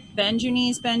 Bend your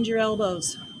knees, bend your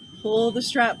elbows. Pull the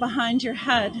strap behind your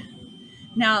head.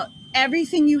 Now,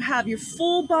 everything you have, your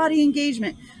full body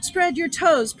engagement. Spread your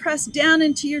toes, press down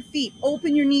into your feet,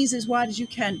 open your knees as wide as you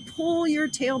can, pull your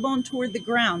tailbone toward the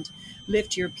ground,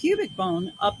 lift your pubic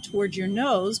bone up toward your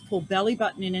nose, pull belly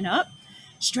button in and up,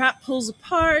 strap pulls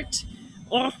apart.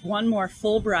 Oh, one more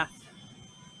full breath.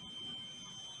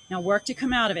 Now work to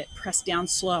come out of it. Press down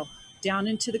slow, down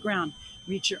into the ground.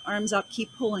 Reach your arms up, keep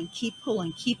pulling, keep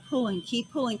pulling, keep pulling,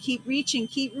 keep pulling, keep reaching,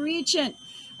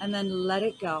 and then let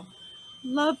it go.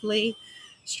 Lovely.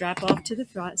 Strap off to the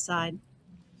front side.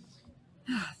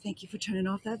 Thank you for turning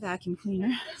off that vacuum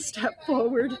cleaner. Step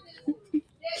forward.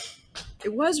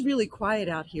 It was really quiet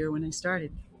out here when I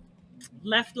started.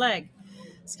 Left leg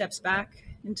steps back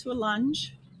into a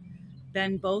lunge.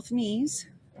 Bend both knees.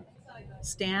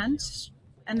 Stand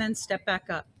and then step back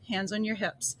up. Hands on your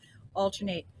hips.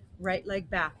 Alternate. Right leg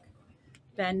back.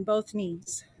 Bend both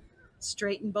knees.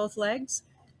 Straighten both legs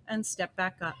and step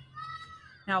back up.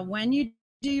 Now, when you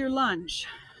do your lunge,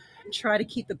 try to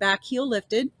keep the back heel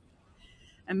lifted.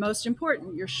 And most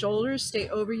important, your shoulders stay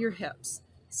over your hips.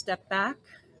 Step back,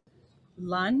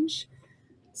 lunge,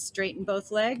 straighten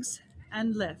both legs,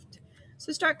 and lift.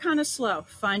 So start kind of slow.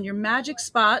 Find your magic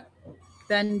spot,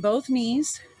 bend both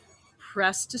knees,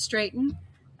 press to straighten,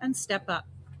 and step up.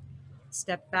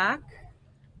 Step back,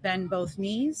 bend both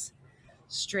knees,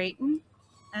 straighten,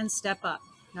 and step up.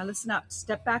 Now listen up.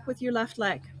 Step back with your left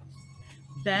leg.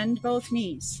 Bend both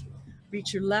knees.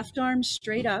 Reach your left arm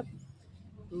straight up,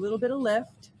 a little bit of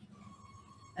lift,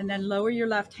 and then lower your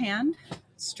left hand,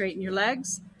 straighten your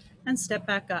legs, and step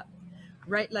back up.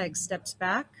 Right leg steps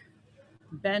back,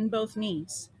 bend both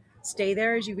knees. Stay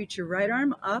there as you reach your right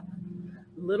arm up,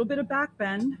 a little bit of back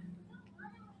bend.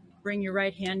 Bring your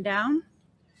right hand down,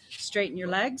 straighten your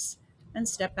legs, and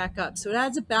step back up. So it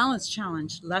adds a balance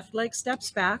challenge. Left leg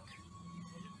steps back,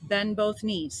 bend both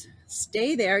knees.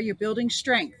 Stay there, you're building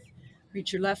strength.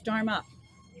 Reach your left arm up.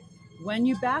 When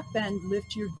you back bend,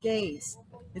 lift your gaze.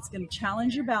 It's going to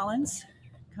challenge your balance.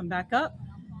 Come back up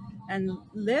and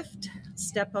lift,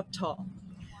 step up tall.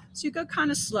 So you go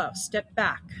kind of slow. Step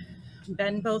back,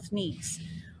 bend both knees.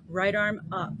 Right arm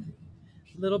up.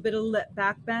 Little bit of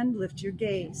back bend, lift your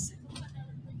gaze.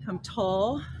 Come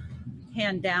tall,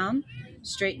 hand down,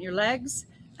 straighten your legs,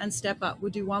 and step up.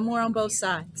 We'll do one more on both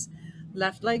sides.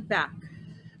 Left leg back,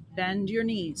 bend your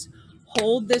knees.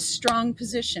 Hold this strong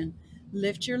position.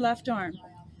 Lift your left arm.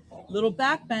 Little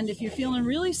back bend. If you're feeling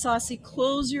really saucy,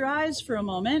 close your eyes for a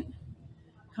moment.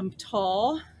 Come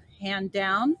tall, hand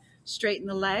down, straighten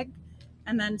the leg,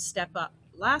 and then step up.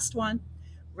 Last one.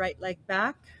 Right leg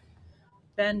back,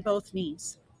 bend both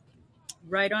knees.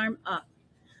 Right arm up.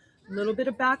 A little bit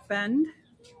of back bend.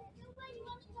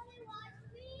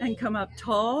 And come up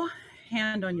tall,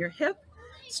 hand on your hip,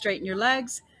 straighten your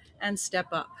legs, and step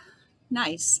up.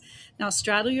 Nice. Now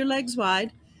straddle your legs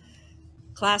wide.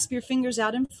 Clasp your fingers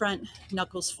out in front,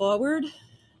 knuckles forward,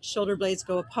 shoulder blades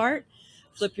go apart.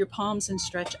 Flip your palms and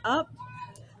stretch up.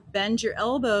 Bend your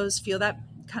elbows, feel that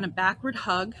kind of backward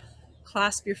hug.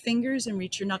 Clasp your fingers and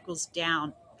reach your knuckles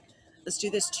down. Let's do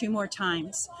this 2 more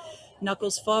times.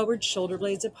 Knuckles forward, shoulder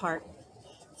blades apart.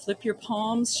 Flip your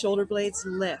palms, shoulder blades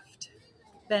lift.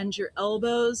 Bend your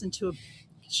elbows into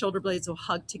shoulder blades will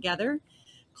hug together.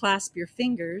 Clasp your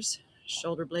fingers,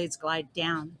 shoulder blades glide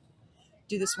down.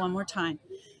 Do this 1 more time.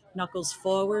 Knuckles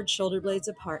forward, shoulder blades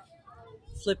apart.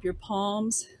 Flip your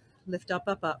palms, lift up,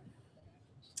 up, up.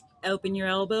 Open your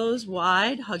elbows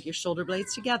wide, hug your shoulder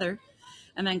blades together,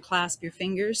 and then clasp your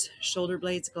fingers, shoulder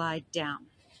blades glide down.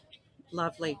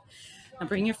 Lovely. Now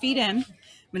bring your feet in. I'm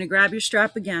going to grab your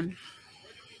strap again.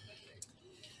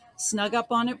 Snug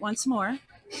up on it once more.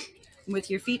 With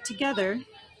your feet together,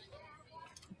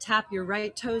 tap your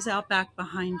right toes out back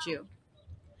behind you.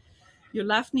 Your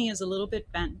left knee is a little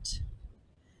bit bent.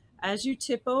 As you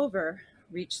tip over,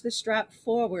 reach the strap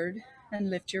forward and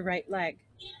lift your right leg.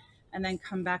 And then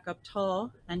come back up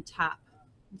tall and tap.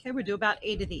 Okay, we'll do about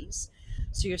 8 of these.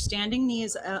 So your standing knee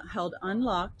is held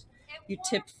unlocked. You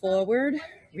tip forward,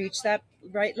 reach that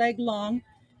right leg long,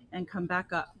 and come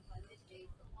back up.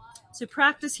 So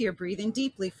practice here, breathing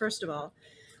deeply, first of all.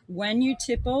 When you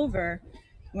tip over,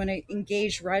 you want to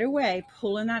engage right away,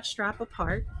 pulling that strap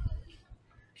apart,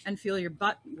 and feel your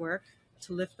butt work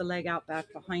to lift the leg out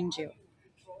back behind you.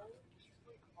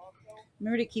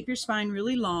 Remember to keep your spine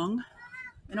really long,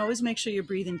 and always make sure you're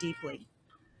breathing deeply.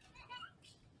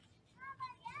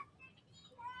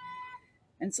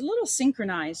 And it's a little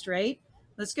synchronized, right?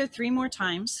 Let's go 3 more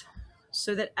times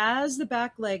so that as the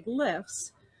back leg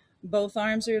lifts, both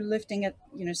arms are lifting at,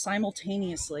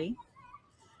 simultaneously.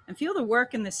 And feel the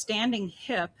work in the standing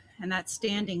hip and that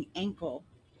standing ankle.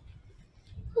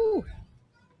 Whew.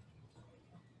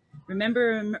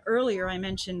 Remember earlier I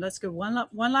mentioned, let's go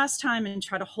one last time and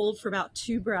try to hold for about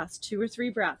 2 or 3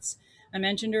 breaths. I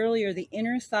mentioned earlier the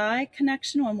inner thigh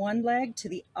connection on one leg to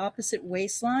the opposite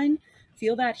waistline.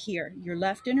 Feel that here, your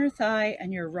left inner thigh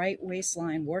and your right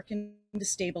waistline working to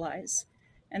stabilize.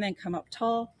 And then come up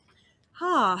tall,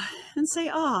 and say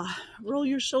roll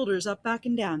your shoulders up, back,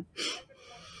 and down.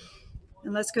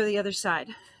 And let's go to the other side.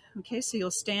 Okay, so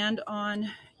you'll stand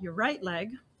on your right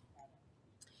leg,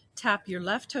 tap your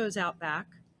left toes out back.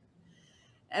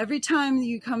 Every time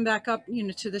you come back up,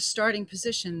 to the starting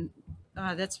position,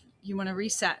 you want to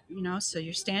reset, so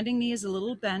your standing knee is a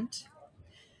little bent.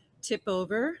 Tip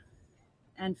over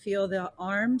and feel the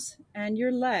arms and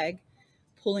your leg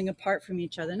pulling apart from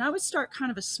each other. And I would start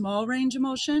kind of a small range of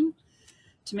motion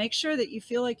to make sure that you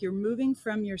feel like you're moving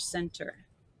from your center.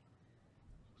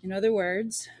 In other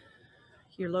words,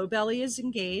 your low belly is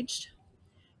engaged,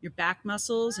 your back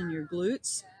muscles and your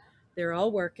glutes, they're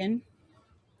all working.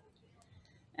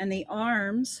 And the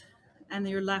arms and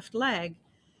your left leg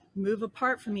move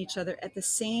apart from each other at the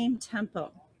same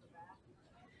tempo.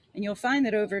 And you'll find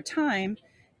that over time,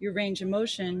 your range of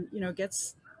motion,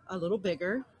 gets a little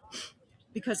bigger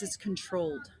because it's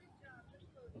controlled.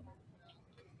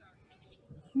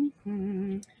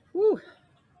 Whew.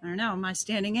 I don't know, my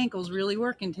standing ankle's really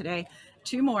working today.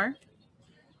 2 more,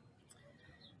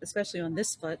 especially on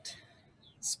this foot.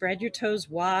 Spread your toes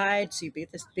wide so you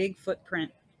get this big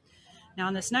footprint. Now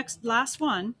on this last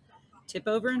one, tip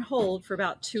over and hold for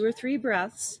about 2 or 3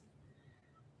 breaths.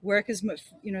 Work as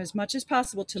much as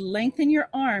possible to lengthen your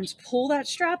arms, pull that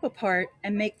strap apart,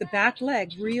 and make the back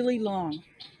leg really long.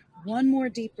 1 more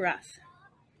deep breath.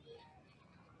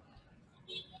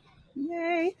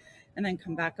 Yay. And then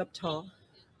come back up tall.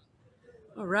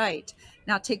 All right.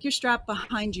 Now take your strap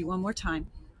behind you 1 more time.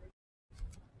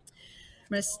 I'm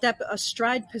going to step a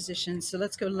stride position. So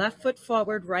let's go left foot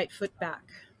forward, right foot back.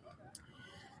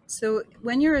 So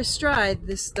when you're astride,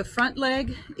 the front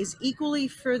leg is equally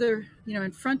further,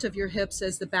 in front of your hips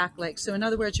as the back leg. So in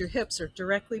other words, your hips are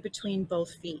directly between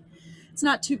both feet. It's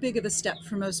not too big of a step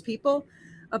for most people,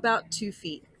 about 2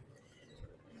 feet.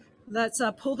 Let's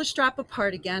pull the strap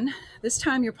apart again. This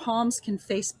time your palms can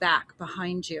face back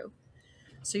behind you.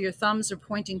 So your thumbs are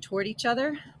pointing toward each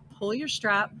other. Pull your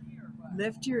strap,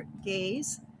 lift your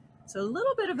gaze. So a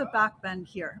little bit of a back bend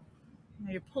here.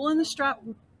 Now you're pulling the strap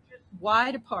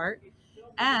wide apart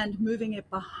and moving it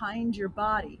behind your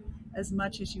body as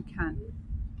much as you can.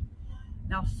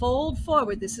 Now fold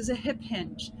forward. This is a hip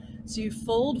hinge. So you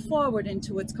fold forward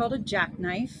into what's called a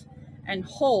jackknife and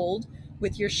hold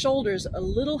with your shoulders a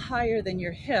little higher than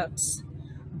your hips.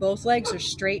 Both legs are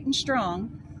straight and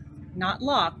strong, not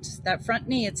locked. That front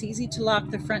knee, it's easy to lock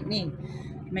the front knee.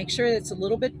 Make sure it's a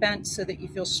little bit bent so that you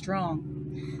feel strong.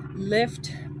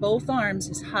 Lift both arms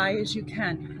as high as you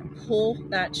can. Pull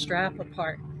that strap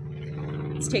apart.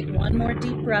 Let's take 1 more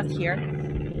deep breath here.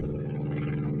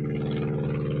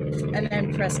 And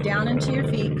then press down into your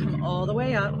feet, come all the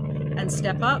way up, and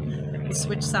step up,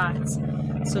 switch sides.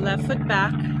 So left foot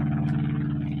back,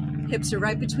 hips are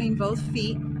right between both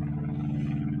feet.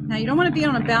 Now you don't want to be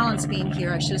on a balance beam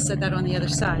here. I should have said that on the other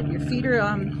side. Your feet are,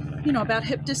 about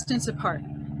hip distance apart.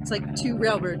 It's like 2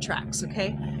 railroad tracks,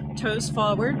 okay? Toes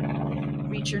forward,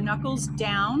 reach your knuckles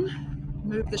down,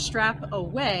 move the strap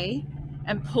away,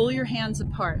 and pull your hands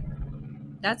apart.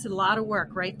 That's a lot of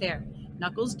work right there.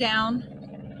 Knuckles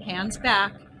down, hands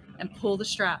back, and pull the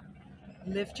strap.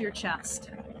 Lift your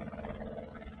chest.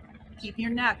 Keep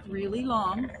your neck really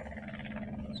long.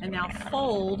 And now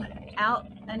fold out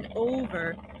and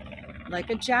over like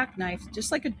a jackknife,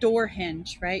 just like a door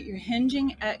hinge, right? You're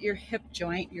hinging at your hip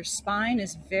joint. Your spine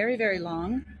is very, very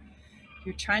long.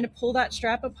 You're trying to pull that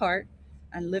strap apart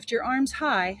and lift your arms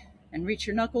high and reach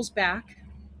your knuckles back.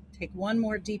 Take 1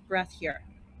 more deep breath here.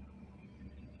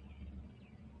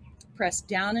 Press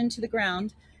down into the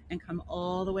ground and come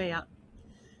all the way up.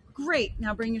 Great.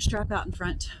 Now bring your strap out in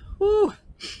front. Woo.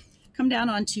 Come down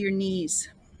onto your knees,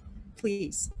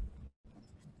 please.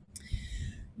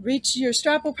 Reach your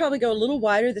strap will probably go a little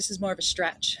wider. This is more of a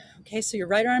stretch. Okay, so your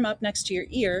right arm up next to your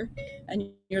ear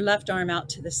and your left arm out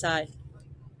to the side.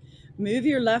 Move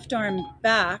your left arm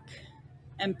back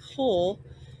and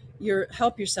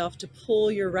help yourself to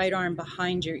pull your right arm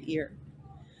behind your ear.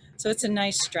 So it's a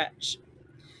nice stretch.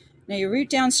 Now you root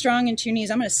down strong into your knees.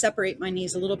 I'm going to separate my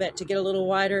knees a little bit to get a little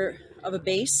wider of a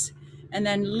base, and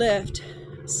then lift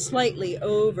slightly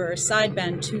over, side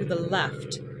bend to the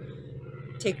left.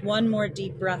 Take 1 more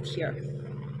deep breath here.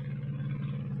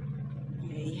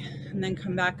 Okay. And then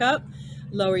come back up.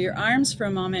 Lower your arms for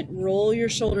a moment. Roll your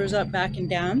shoulders up, back, and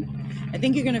down. I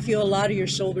think you're going to feel a lot of your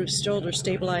shoulder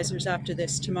stabilizers after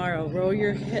this tomorrow. Roll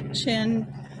your chin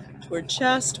toward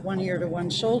chest, one ear to one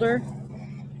shoulder.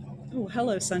 Oh,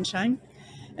 hello, sunshine.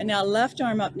 And now left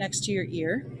arm up next to your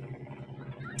ear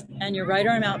and your right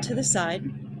arm out to the side.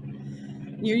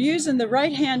 You're using the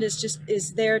right hand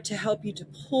is there to help you to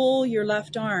pull your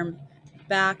left arm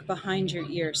back behind your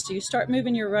ear. So you start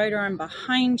moving your right arm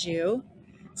behind you,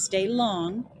 stay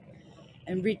long,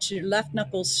 and reach your left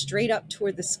knuckles straight up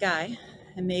toward the sky,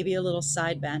 and maybe a little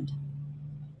side bend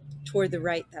toward the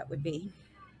right, that would be.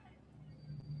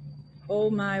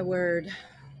 Oh my word.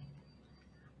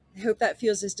 I hope that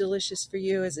feels as delicious for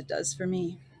you as it does for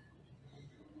me.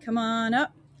 Come on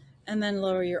up and then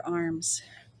lower your arms.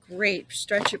 Great.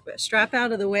 Stretch your strap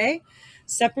out of the way.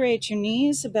 Separate your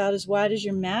knees about as wide as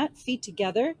your mat, feet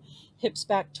together, hips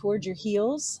back towards your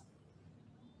heels,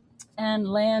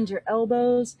 and land your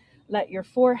elbows. Let your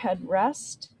forehead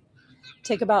rest.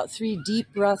 Take about 3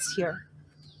 deep breaths here.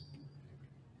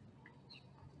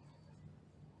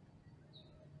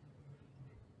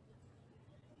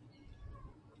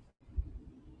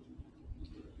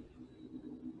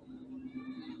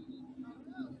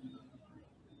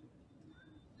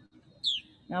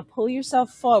 Now pull yourself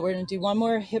forward and do one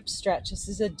more hip stretch. This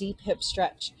is a deep hip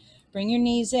stretch. Bring your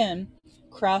knees in,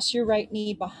 cross your right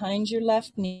knee behind your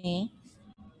left knee,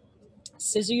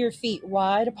 scissor your feet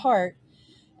wide apart,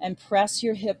 and press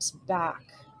your hips back.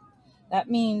 That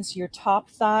means your top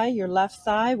thigh, your left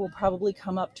thigh, will probably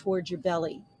come up towards your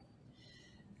belly.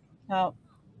 Now,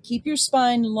 keep your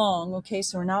spine long, okay?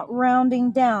 So we're not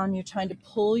rounding down. You're trying to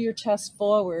pull your chest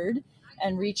forward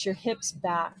and reach your hips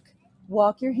back.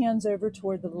 Walk your hands over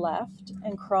toward the left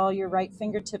and crawl your right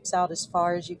fingertips out as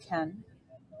far as you can.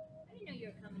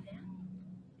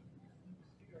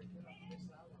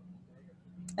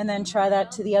 And then try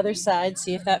that to the other side.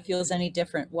 See if that feels any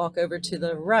different. Walk over to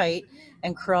the right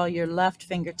and crawl your left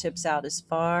fingertips out as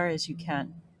far as you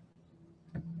can.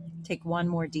 Take one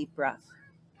more deep breath.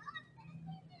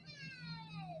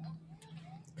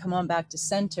 Come on back to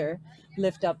center.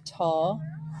 Lift up tall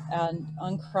and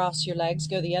uncross your legs.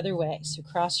 Go the other way. So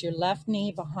cross your left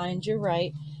knee behind your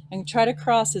right and try to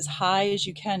cross as high as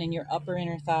you can in your upper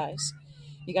inner thighs.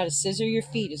 You got to scissor your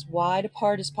feet as wide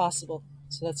apart as possible.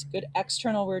 So that's good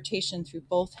external rotation through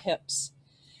both hips.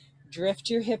 Drift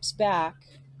your hips back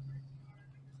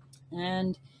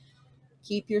and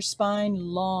keep your spine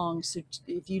long. So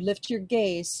if you lift your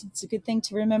gaze, it's a good thing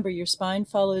to remember your spine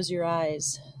follows your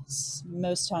eyes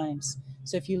most times.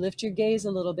 So if you lift your gaze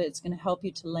a little bit, it's going to help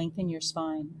you to lengthen your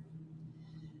spine.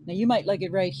 Now you might like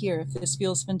it right here. If this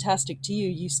feels fantastic to you,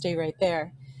 you stay right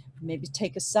there. Maybe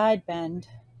take a side bend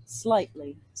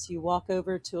slightly. So you walk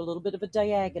over to a little bit of a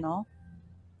diagonal.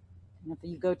 And if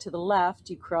you go to the left,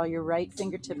 you crawl your right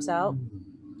fingertips out,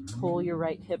 pull your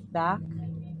right hip back.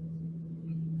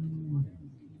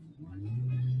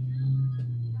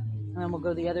 And then we'll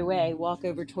go the other way. Walk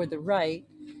over toward the right,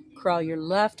 crawl your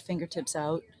left fingertips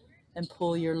out, and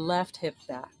pull your left hip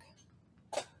back.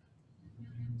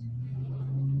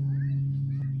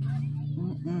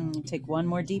 Take one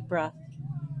more deep breath.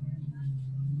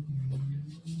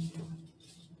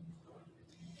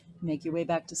 Make your way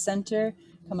back to center.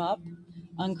 Come up,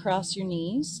 uncross your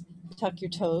knees, tuck your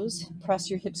toes, press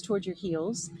your hips towards your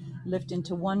heels, lift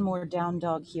into one more down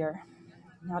dog here.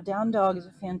 Now, down dog is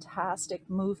a fantastic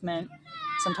movement,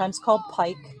 sometimes called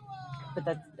pike, but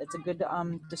that's a good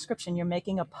description. You're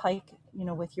making a pike,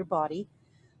 with your body.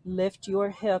 Lift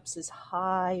your hips as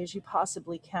high as you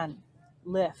possibly can.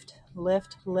 Lift,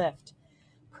 lift, lift.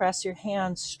 Press your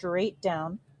hands straight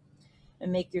down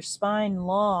and make your spine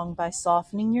long by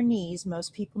softening your knees.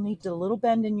 Most people need a little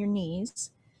bend in your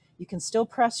knees. You can still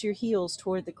press your heels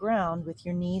toward the ground with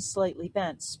your knees slightly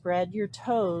bent. Spread your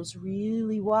toes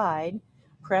really wide.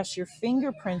 Press your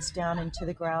fingerprints down into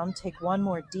the ground. Take one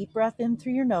more deep breath in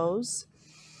through your nose,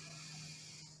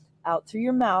 out through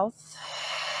your mouth.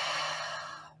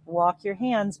 Walk your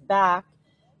hands back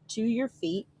to your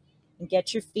feet and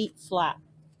get your feet flat.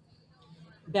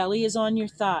 Belly is on your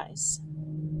thighs.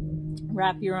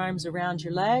 Wrap your arms around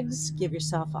your legs. Give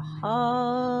yourself a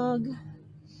hug.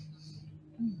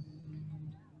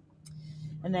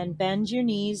 And then bend your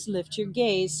knees, lift your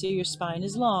gaze so your spine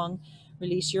is long.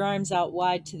 Release your arms out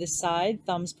wide to the side,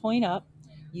 thumbs point up.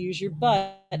 Use your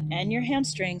butt and your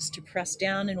hamstrings to press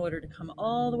down in order to come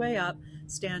all the way up.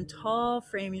 Stand tall,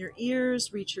 frame your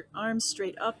ears, reach your arms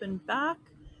straight up and back,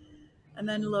 and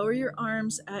then lower your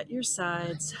arms at your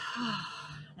sides.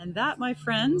 And that, my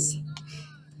friends,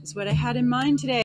 is what I had in mind today.